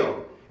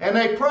killed. And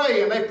they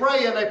pray, and they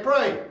pray, and they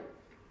pray.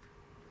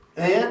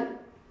 And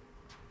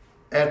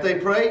as they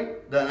pray,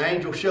 the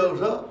angel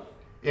shows up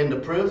in the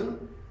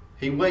prison.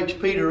 He wakes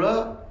Peter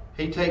up.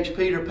 He takes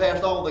Peter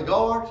past all the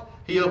guards.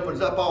 He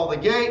opens up all the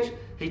gates.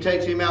 He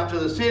takes him out to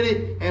the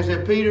city and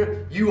said,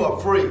 Peter, you are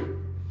free.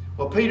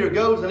 Well, Peter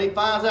goes and he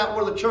finds out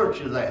where the church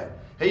is at.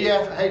 He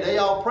asks, hey, they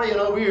all praying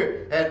over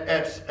here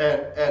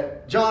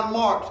at John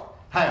Mark's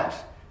house.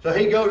 So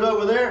he goes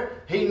over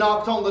there. He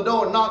knocks on the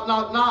door, knock,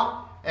 knock,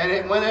 knock.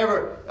 And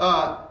whenever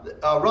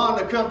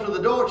Rhonda comes to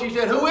the door, she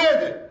said, who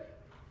is it?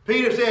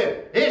 Peter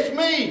said, it's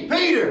me,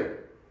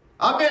 Peter.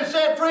 I've been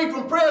set free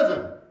from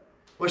prison.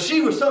 Well,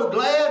 she was so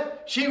glad.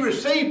 She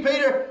received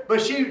Peter,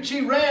 but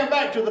she ran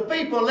back to the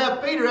people and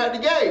left Peter at the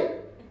gate.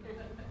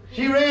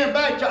 She ran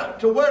back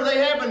to where they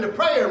having the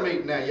prayer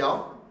meeting now,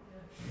 y'all.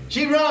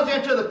 She runs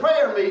into the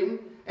prayer meeting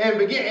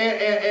and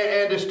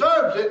and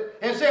disturbs it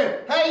and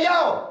said, hey,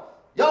 y'all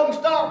can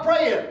stop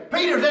praying.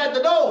 Peter's at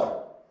the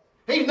door.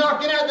 He's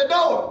knocking at the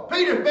door.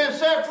 Peter's been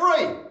set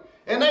free.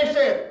 And they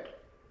said,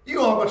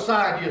 you are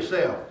beside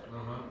yourself.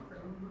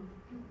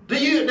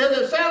 Does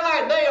it sound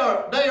like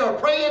they are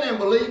praying and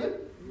believing?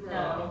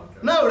 No.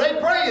 No, they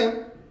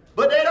praying,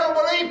 but they don't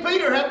believe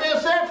Peter had been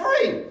set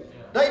free.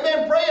 They've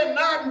been praying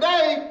night and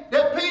day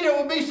that Peter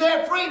would be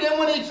set free. Then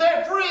when he's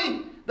set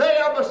free, they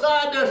are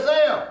beside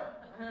themselves.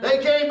 They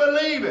can't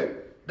believe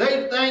it.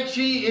 They think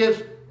she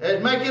is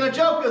making a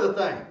joke of the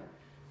thing.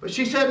 But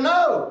she said,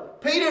 no,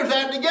 Peter's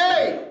at the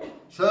gate.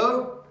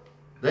 So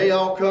they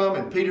all come,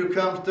 and Peter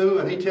comes through,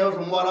 and he tells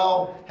them what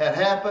all had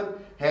happened.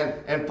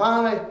 And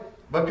finally,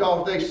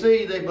 because they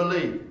see, they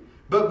believe.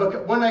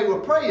 But when they were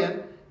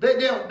praying, they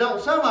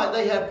don't sound like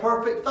they had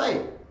perfect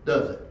faith,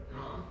 does it?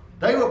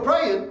 They were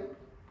praying,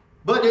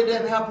 but they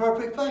didn't have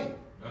perfect faith.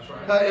 That's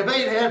right. If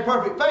they had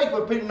perfect faith,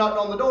 when Peter knocked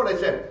on the door, they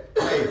said,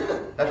 hey,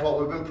 that's what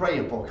we've been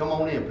praying for. Come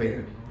on in,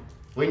 Peter.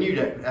 We knew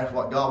that's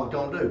what God was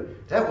going to do.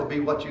 That would be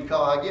what you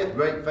call, I guess,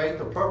 great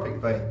faith or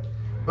perfect faith.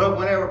 But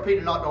whenever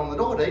Peter knocked on the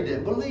door, they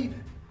didn't believe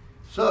it.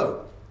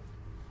 So,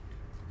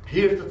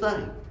 here's the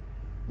thing.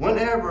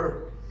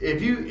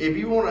 If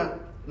you want to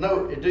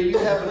know, do you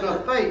have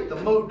enough faith to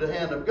move the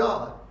hand of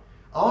God?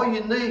 All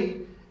you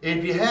need,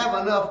 if you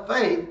have enough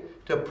faith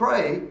to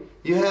pray,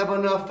 you have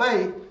enough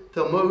faith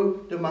to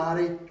move the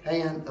mighty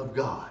hand of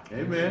God.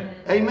 Amen.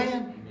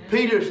 Amen.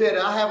 Peter said,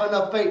 I have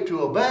enough faith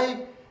to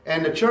obey.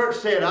 And the church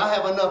said, I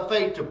have enough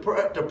faith to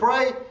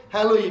pray.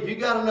 Hallelujah. If you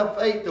got enough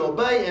faith to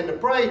obey and to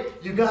pray,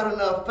 you got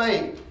enough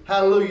faith,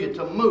 hallelujah,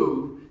 to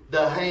move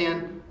the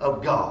hand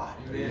of God.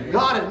 Amen.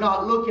 God is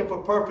not looking for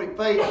perfect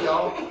faith,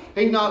 y'all.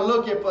 He's not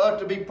looking for us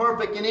to be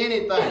perfect in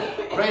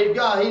anything. Praise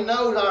God. He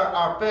knows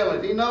our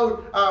failings. He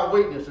knows our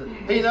weaknesses.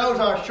 He knows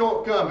our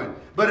shortcomings.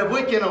 But if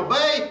we can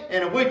obey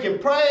and if we can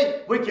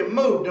pray, we can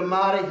move the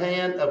mighty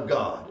hand of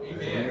God.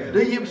 Amen.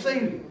 Do you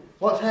see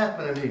what's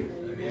happening here?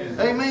 Amen.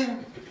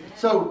 Amen.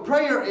 So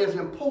prayer is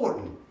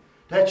important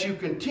that you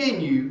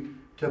continue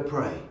to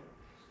pray.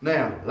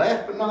 Now,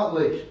 last but not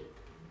least,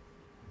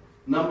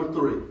 number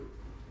 3.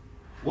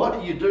 What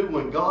do you do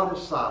when God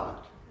is silent?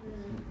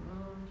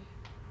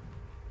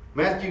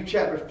 Matthew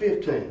chapter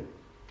 15.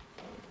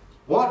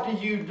 What do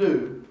you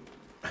do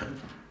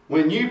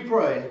when you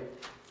pray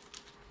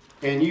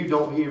and you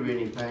don't hear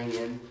anything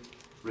in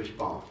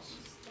response?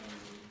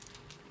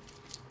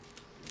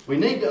 We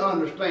need to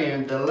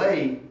understand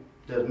delay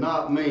does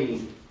not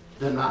mean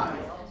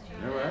denial.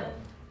 All right.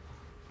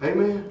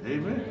 Amen?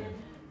 Amen.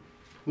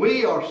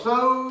 We are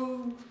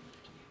so...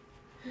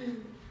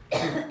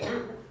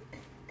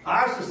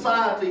 Our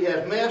society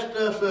has messed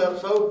us up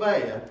so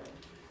bad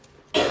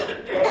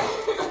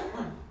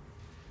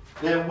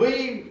that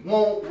we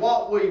want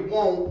what we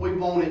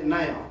want it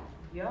now.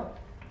 Yep.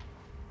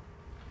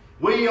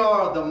 We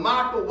are the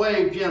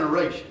microwave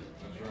generation,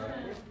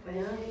 That's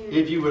right.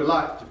 if you would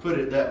like to put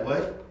it that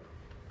way.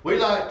 We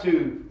like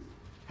to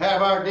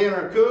have our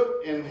dinner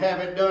cooked and have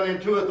it done in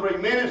 2 or 3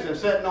 minutes and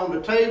sitting on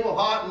the table,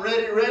 hot and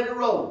ready to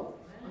roll.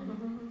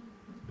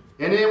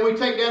 And then we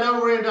take that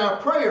over into our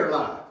prayer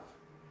life.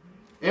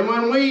 And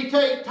when we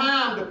take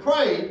time to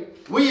pray,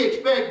 we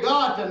expect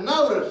God to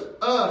notice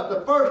us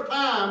the first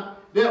time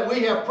that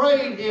we have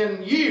prayed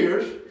in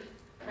years.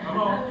 Come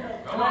on.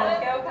 Come on.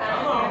 Let's go,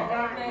 Come on.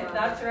 Pastor.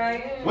 That's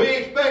right. We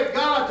expect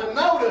God to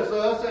notice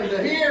us and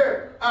to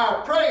hear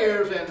our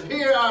prayers and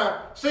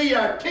see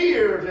our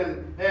tears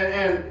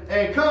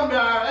and come to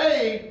our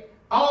aid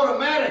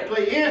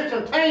automatically,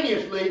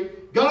 instantaneously.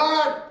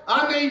 God,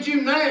 I need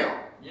you now.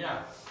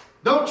 Yeah.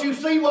 Don't you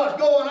see what's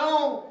going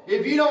on?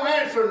 If you don't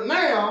answer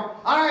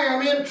now, I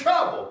am in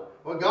trouble.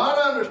 Well, God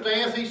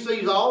understands. He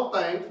sees all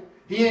things.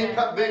 He ain't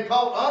been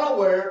caught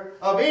unaware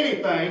of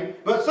anything.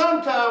 But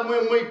sometimes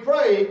when we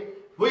pray,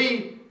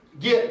 we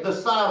get the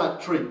silent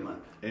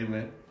treatment.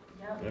 Amen.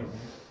 Yep. Yep.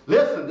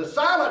 Listen, the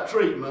silent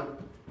treatment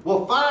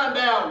will find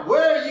out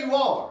where you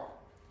are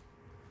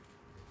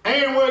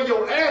and where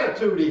your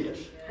attitude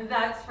is.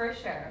 That's for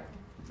sure.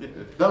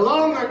 The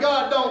longer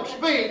God don't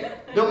speak,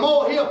 the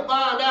more he'll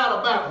find out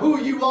about who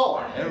you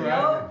are.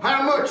 Yup.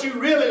 How much you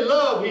really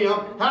love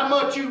him, how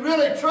much you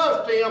really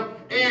trust him,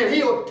 and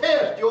he'll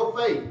test your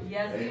faith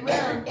Yes, he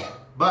will.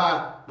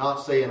 by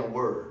not saying a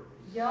word.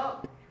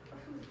 Yup.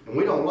 And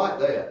we don't like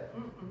that.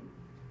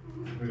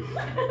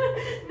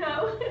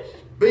 No.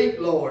 Speak,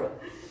 Lord.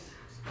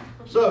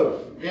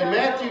 So, in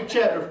Matthew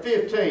chapter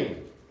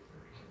 15,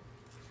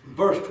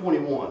 verse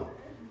 21,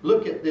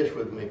 look at this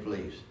with me,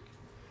 please.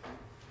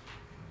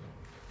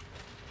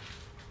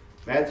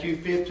 Matthew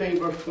 15,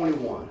 verse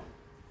 21.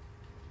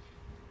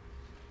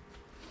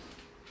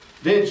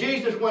 Then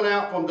Jesus went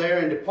out from there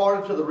and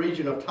departed to the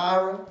region of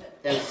Tyre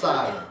and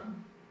Sidon.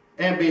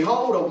 And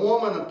behold, a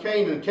woman of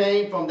Canaan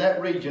came from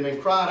that region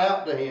and cried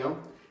out to him,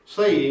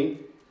 saying,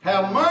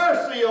 Have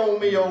mercy on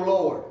me, O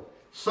Lord,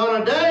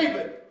 Son of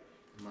David.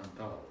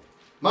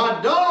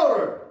 My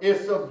daughter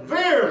is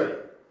severely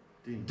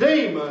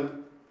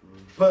demon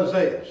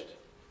possessed.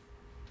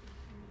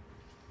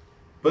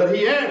 But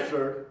he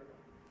answered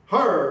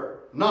her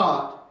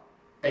not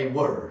a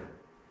word.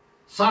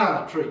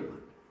 Silent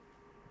treatment.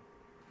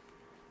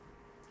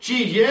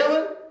 She's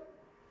yelling.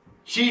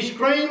 She's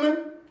screaming.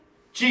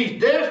 She's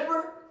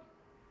desperate.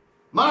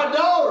 My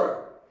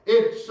daughter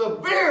is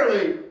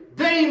severely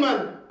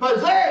demon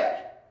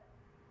possessed.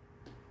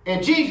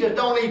 And Jesus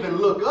don't even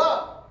look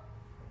up.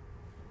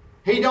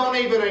 He don't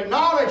even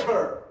acknowledge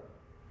her.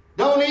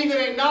 Don't even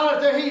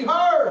acknowledge that he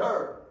heard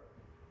her.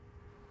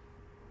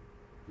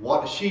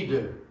 What does she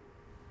do?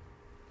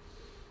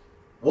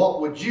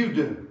 What would you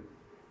do?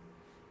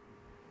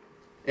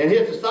 And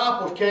his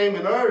disciples came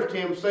and urged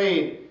him,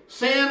 saying,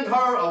 Send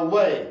her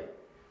away,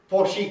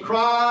 for she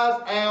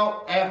cries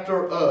out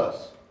after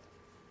us.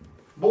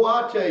 Boy,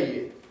 I tell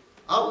you,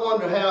 I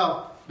wonder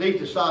how these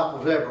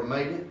disciples ever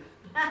made it.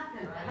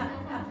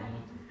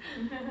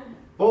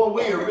 Boy,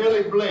 we are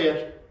really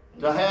blessed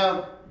to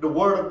have the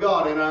Word of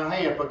God in our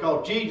hands,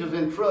 because Jesus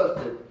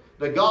entrusted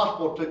the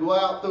gospel to go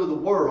out through the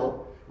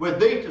world with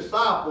these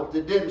disciples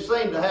that didn't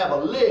seem to have a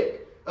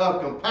lick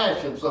of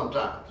compassion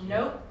sometimes.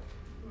 Nope.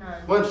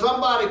 None. When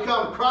somebody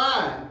come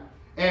crying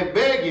and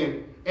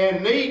begging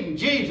and needing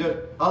Jesus,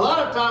 a lot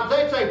of times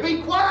they say,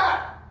 be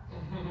quiet.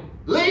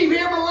 Leave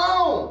him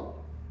alone.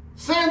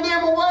 Send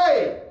them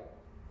away.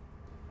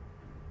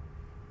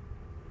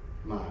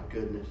 My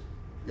goodness.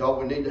 Y'all,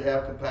 we need to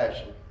have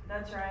compassion.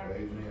 That's right.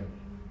 Amen.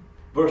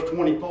 Verse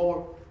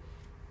 24.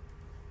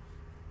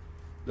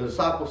 The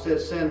disciple said,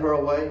 Send her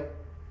away.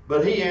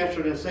 But he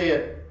answered and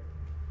said,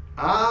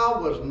 I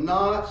was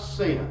not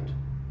sent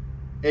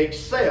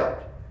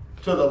except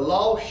to the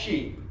lost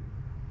sheep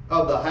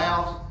of the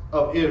house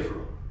of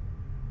Israel.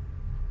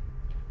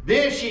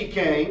 Then she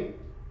came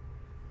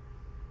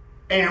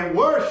and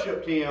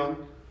worshipped him,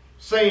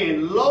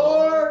 saying,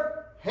 Lord,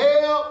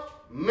 help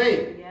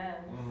me. Yes.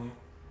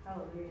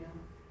 Hallelujah.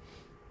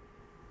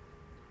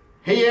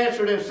 He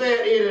answered and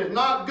said, It is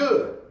not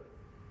good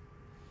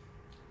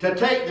to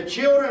take the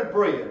children's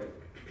bread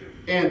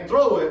and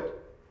throw it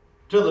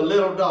to the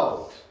little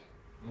dogs.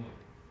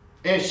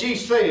 And she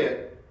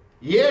said,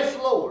 Yes,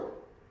 Lord.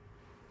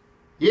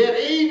 Yet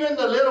even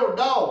the little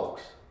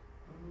dogs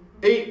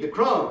eat the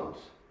crumbs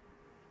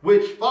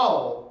which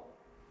fall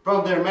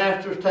from their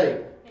master's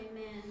table.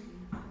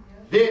 Amen.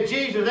 Then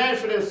Jesus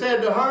answered and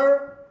said to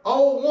her,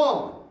 O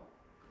woman,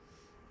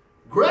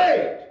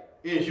 great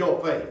is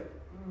your faith.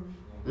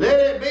 Let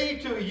it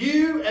be to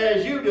you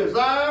as you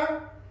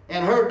desire.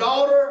 And her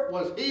daughter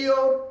was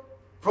healed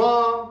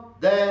from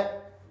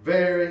that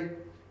very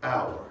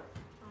hour.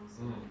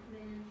 Awesome.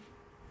 Amen.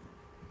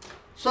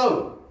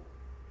 So,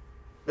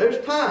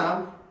 there's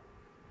time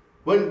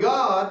when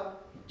God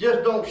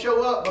just don't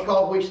show up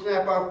because we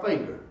snap our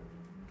finger.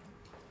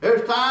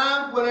 There's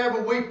times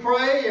whenever we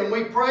pray and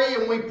we pray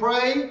and we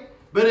pray,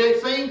 but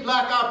it seems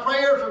like our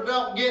prayers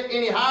don't get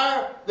any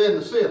higher than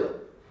the ceiling.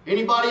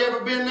 Anybody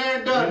ever been there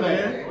and done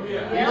that? Oh,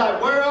 yeah. You're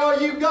like, where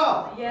are you,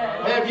 God?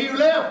 Yes. Have you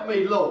left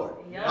me, Lord?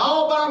 Yep.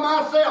 All by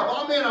myself.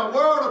 I'm in a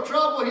world of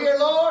trouble here,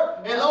 Lord.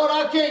 And Lord,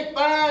 I can't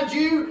find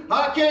you.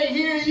 I can't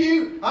hear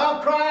you.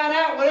 I'm crying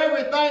out with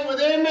everything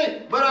within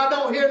me, but I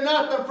don't hear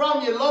nothing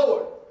from you,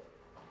 Lord.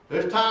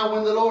 There's time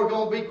when the Lord's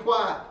going to be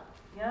quiet.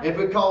 Yep. And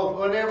because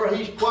whenever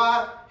he's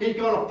quiet, he's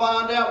going to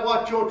find out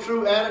what your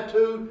true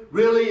attitude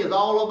really is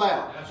all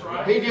about. That's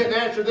right. He didn't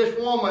answer this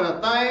woman a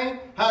thing.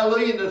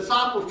 Hallelujah. The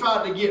disciples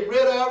tried to get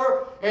rid of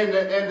her. And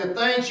the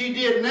thing she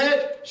did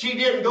next, she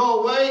didn't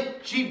go away.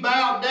 She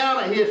bowed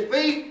down at his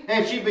feet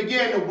and she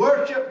began to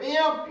worship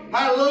him.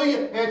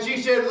 Hallelujah. And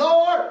she said,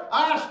 Lord,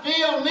 I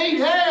still need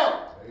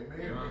help.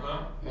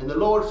 Amen. And the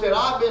Lord said,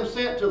 I've been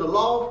sent to the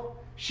lost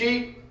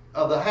sheep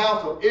of the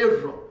house of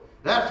Israel.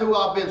 That's who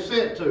I've been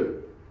sent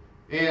to.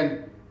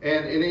 And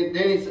then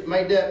he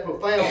made that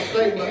profound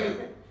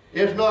statement.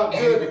 It's not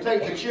good to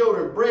take the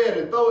children's bread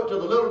and throw it to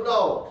the little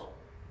dogs.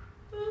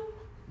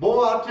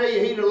 Boy, I tell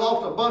you, he'd have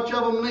lost a bunch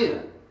of them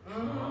then.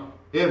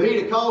 If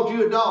he'd have called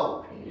you a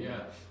dog. Yeah.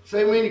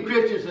 So many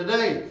Christians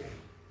today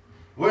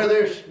wear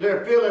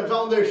their feelings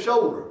on their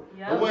shoulder.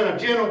 Yep. And when a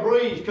gentle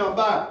breeze come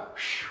by,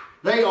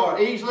 they are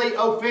easily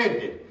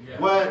offended. Yeah.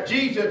 Well,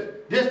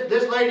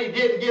 this lady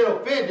didn't get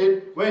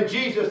offended when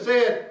Jesus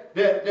said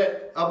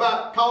that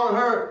about calling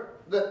her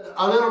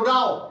a little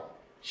dog.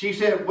 She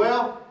said,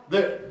 well,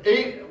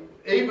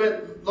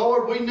 even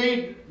Lord, we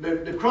need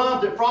the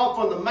crumbs that fall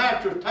from the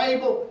master's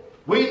table.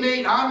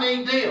 I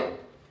need them.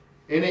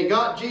 And it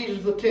got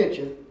Jesus'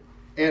 attention,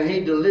 and he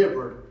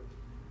delivered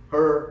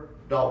her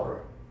daughter.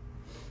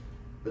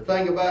 The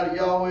thing about it,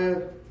 y'all, is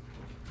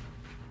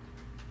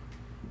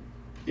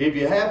if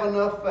you have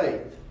enough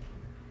faith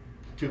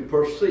to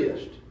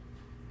persist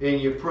in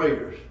your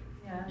prayers,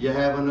 Yeah. you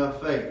have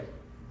enough faith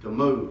to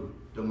move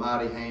the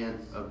mighty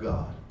hand of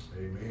God.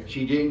 Amen.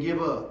 She didn't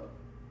give up.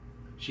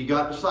 She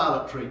got the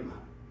silent treatment.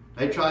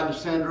 They tried to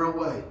send her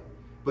away,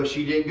 but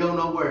she didn't go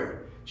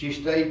nowhere. She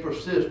stayed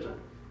persistent.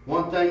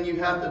 One thing you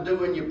have to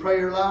do in your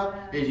prayer life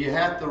is you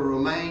have to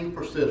remain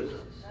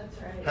persistent.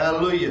 That's right.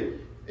 Hallelujah.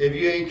 If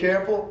you ain't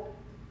careful,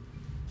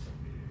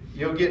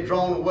 you'll get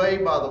drawn away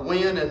by the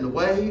wind and the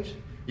waves.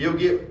 You'll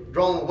get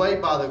drawn away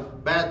by the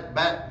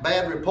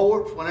bad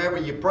reports whenever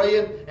you're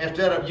praying.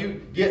 Instead of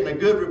you getting a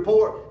good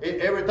report,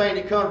 everything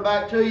that comes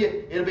back to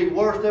you, it'll be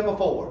worse than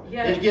before.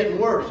 Yes. It's getting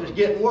worse. It's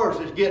getting worse.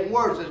 It's getting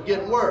worse. It's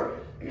getting worse.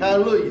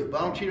 Hallelujah.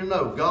 But I want you to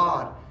know,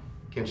 God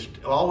can.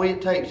 All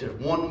it takes is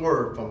one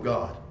word from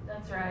God.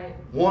 That's right.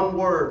 One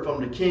word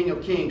from the King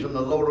of Kings and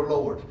the Lord of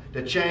Lords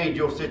to change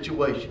your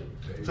situation.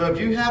 So if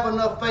you have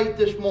enough faith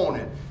this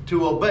morning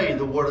to obey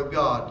the Word of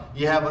God,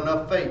 you have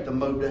enough faith to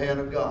move the hand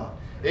of God.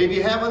 If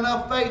you have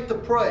enough faith to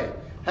pray,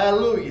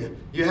 hallelujah,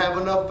 you have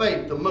enough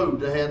faith to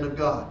move the hand of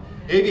God.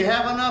 If you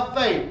have enough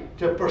faith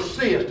to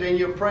persist in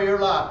your prayer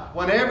life,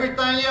 when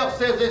everything else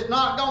says it's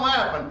not going to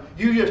happen,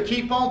 you just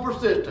keep on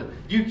persisting.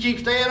 You keep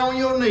staying on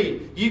your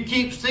knees. You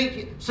keep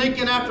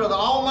seeking after the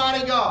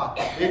Almighty God.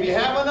 If you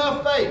have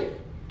enough faith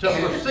to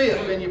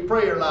persist in your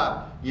prayer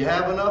life, you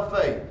have enough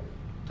faith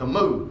to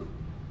move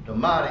the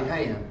mighty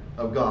hand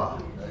of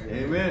God.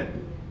 Amen.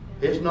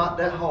 It's not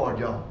that hard,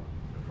 y'all.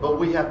 But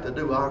we have to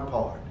do our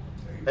part.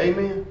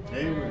 Amen?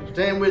 Amen.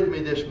 Stand with me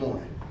this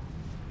morning.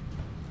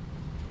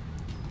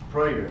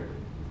 Prayer.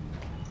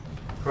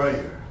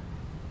 Prayer.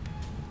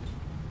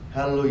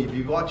 Hallelujah. If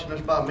you're watching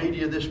us by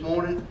media this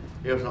morning,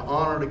 it was an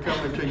honor to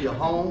come into your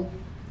home.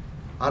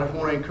 I just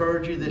want to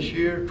encourage you this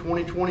year,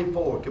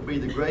 2024, could be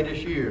the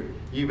greatest year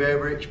you've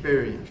ever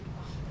experienced.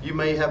 You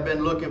may have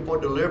been looking for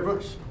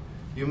deliverance.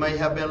 You may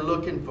have been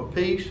looking for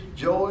peace,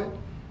 joy.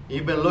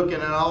 You've been looking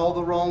in all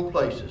the wrong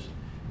places.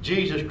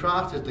 Jesus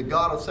Christ is the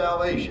God of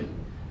salvation.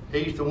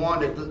 He's the one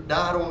that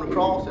died on the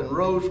cross and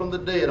rose from the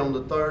dead on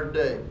the third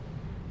day.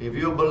 If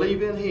you'll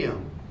believe in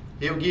Him,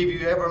 He'll give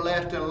you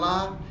everlasting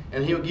life,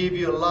 and He'll give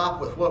you a life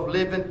with what's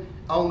living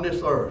on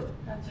this earth.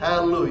 That's right.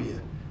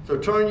 Hallelujah. So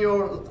turn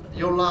your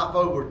life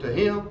over to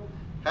Him.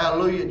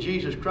 Hallelujah.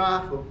 Jesus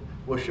Christ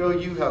will show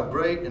you how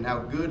great and how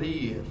good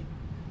He is.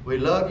 We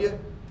love you.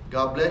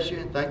 God bless you,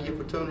 and thank you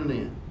for tuning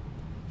in.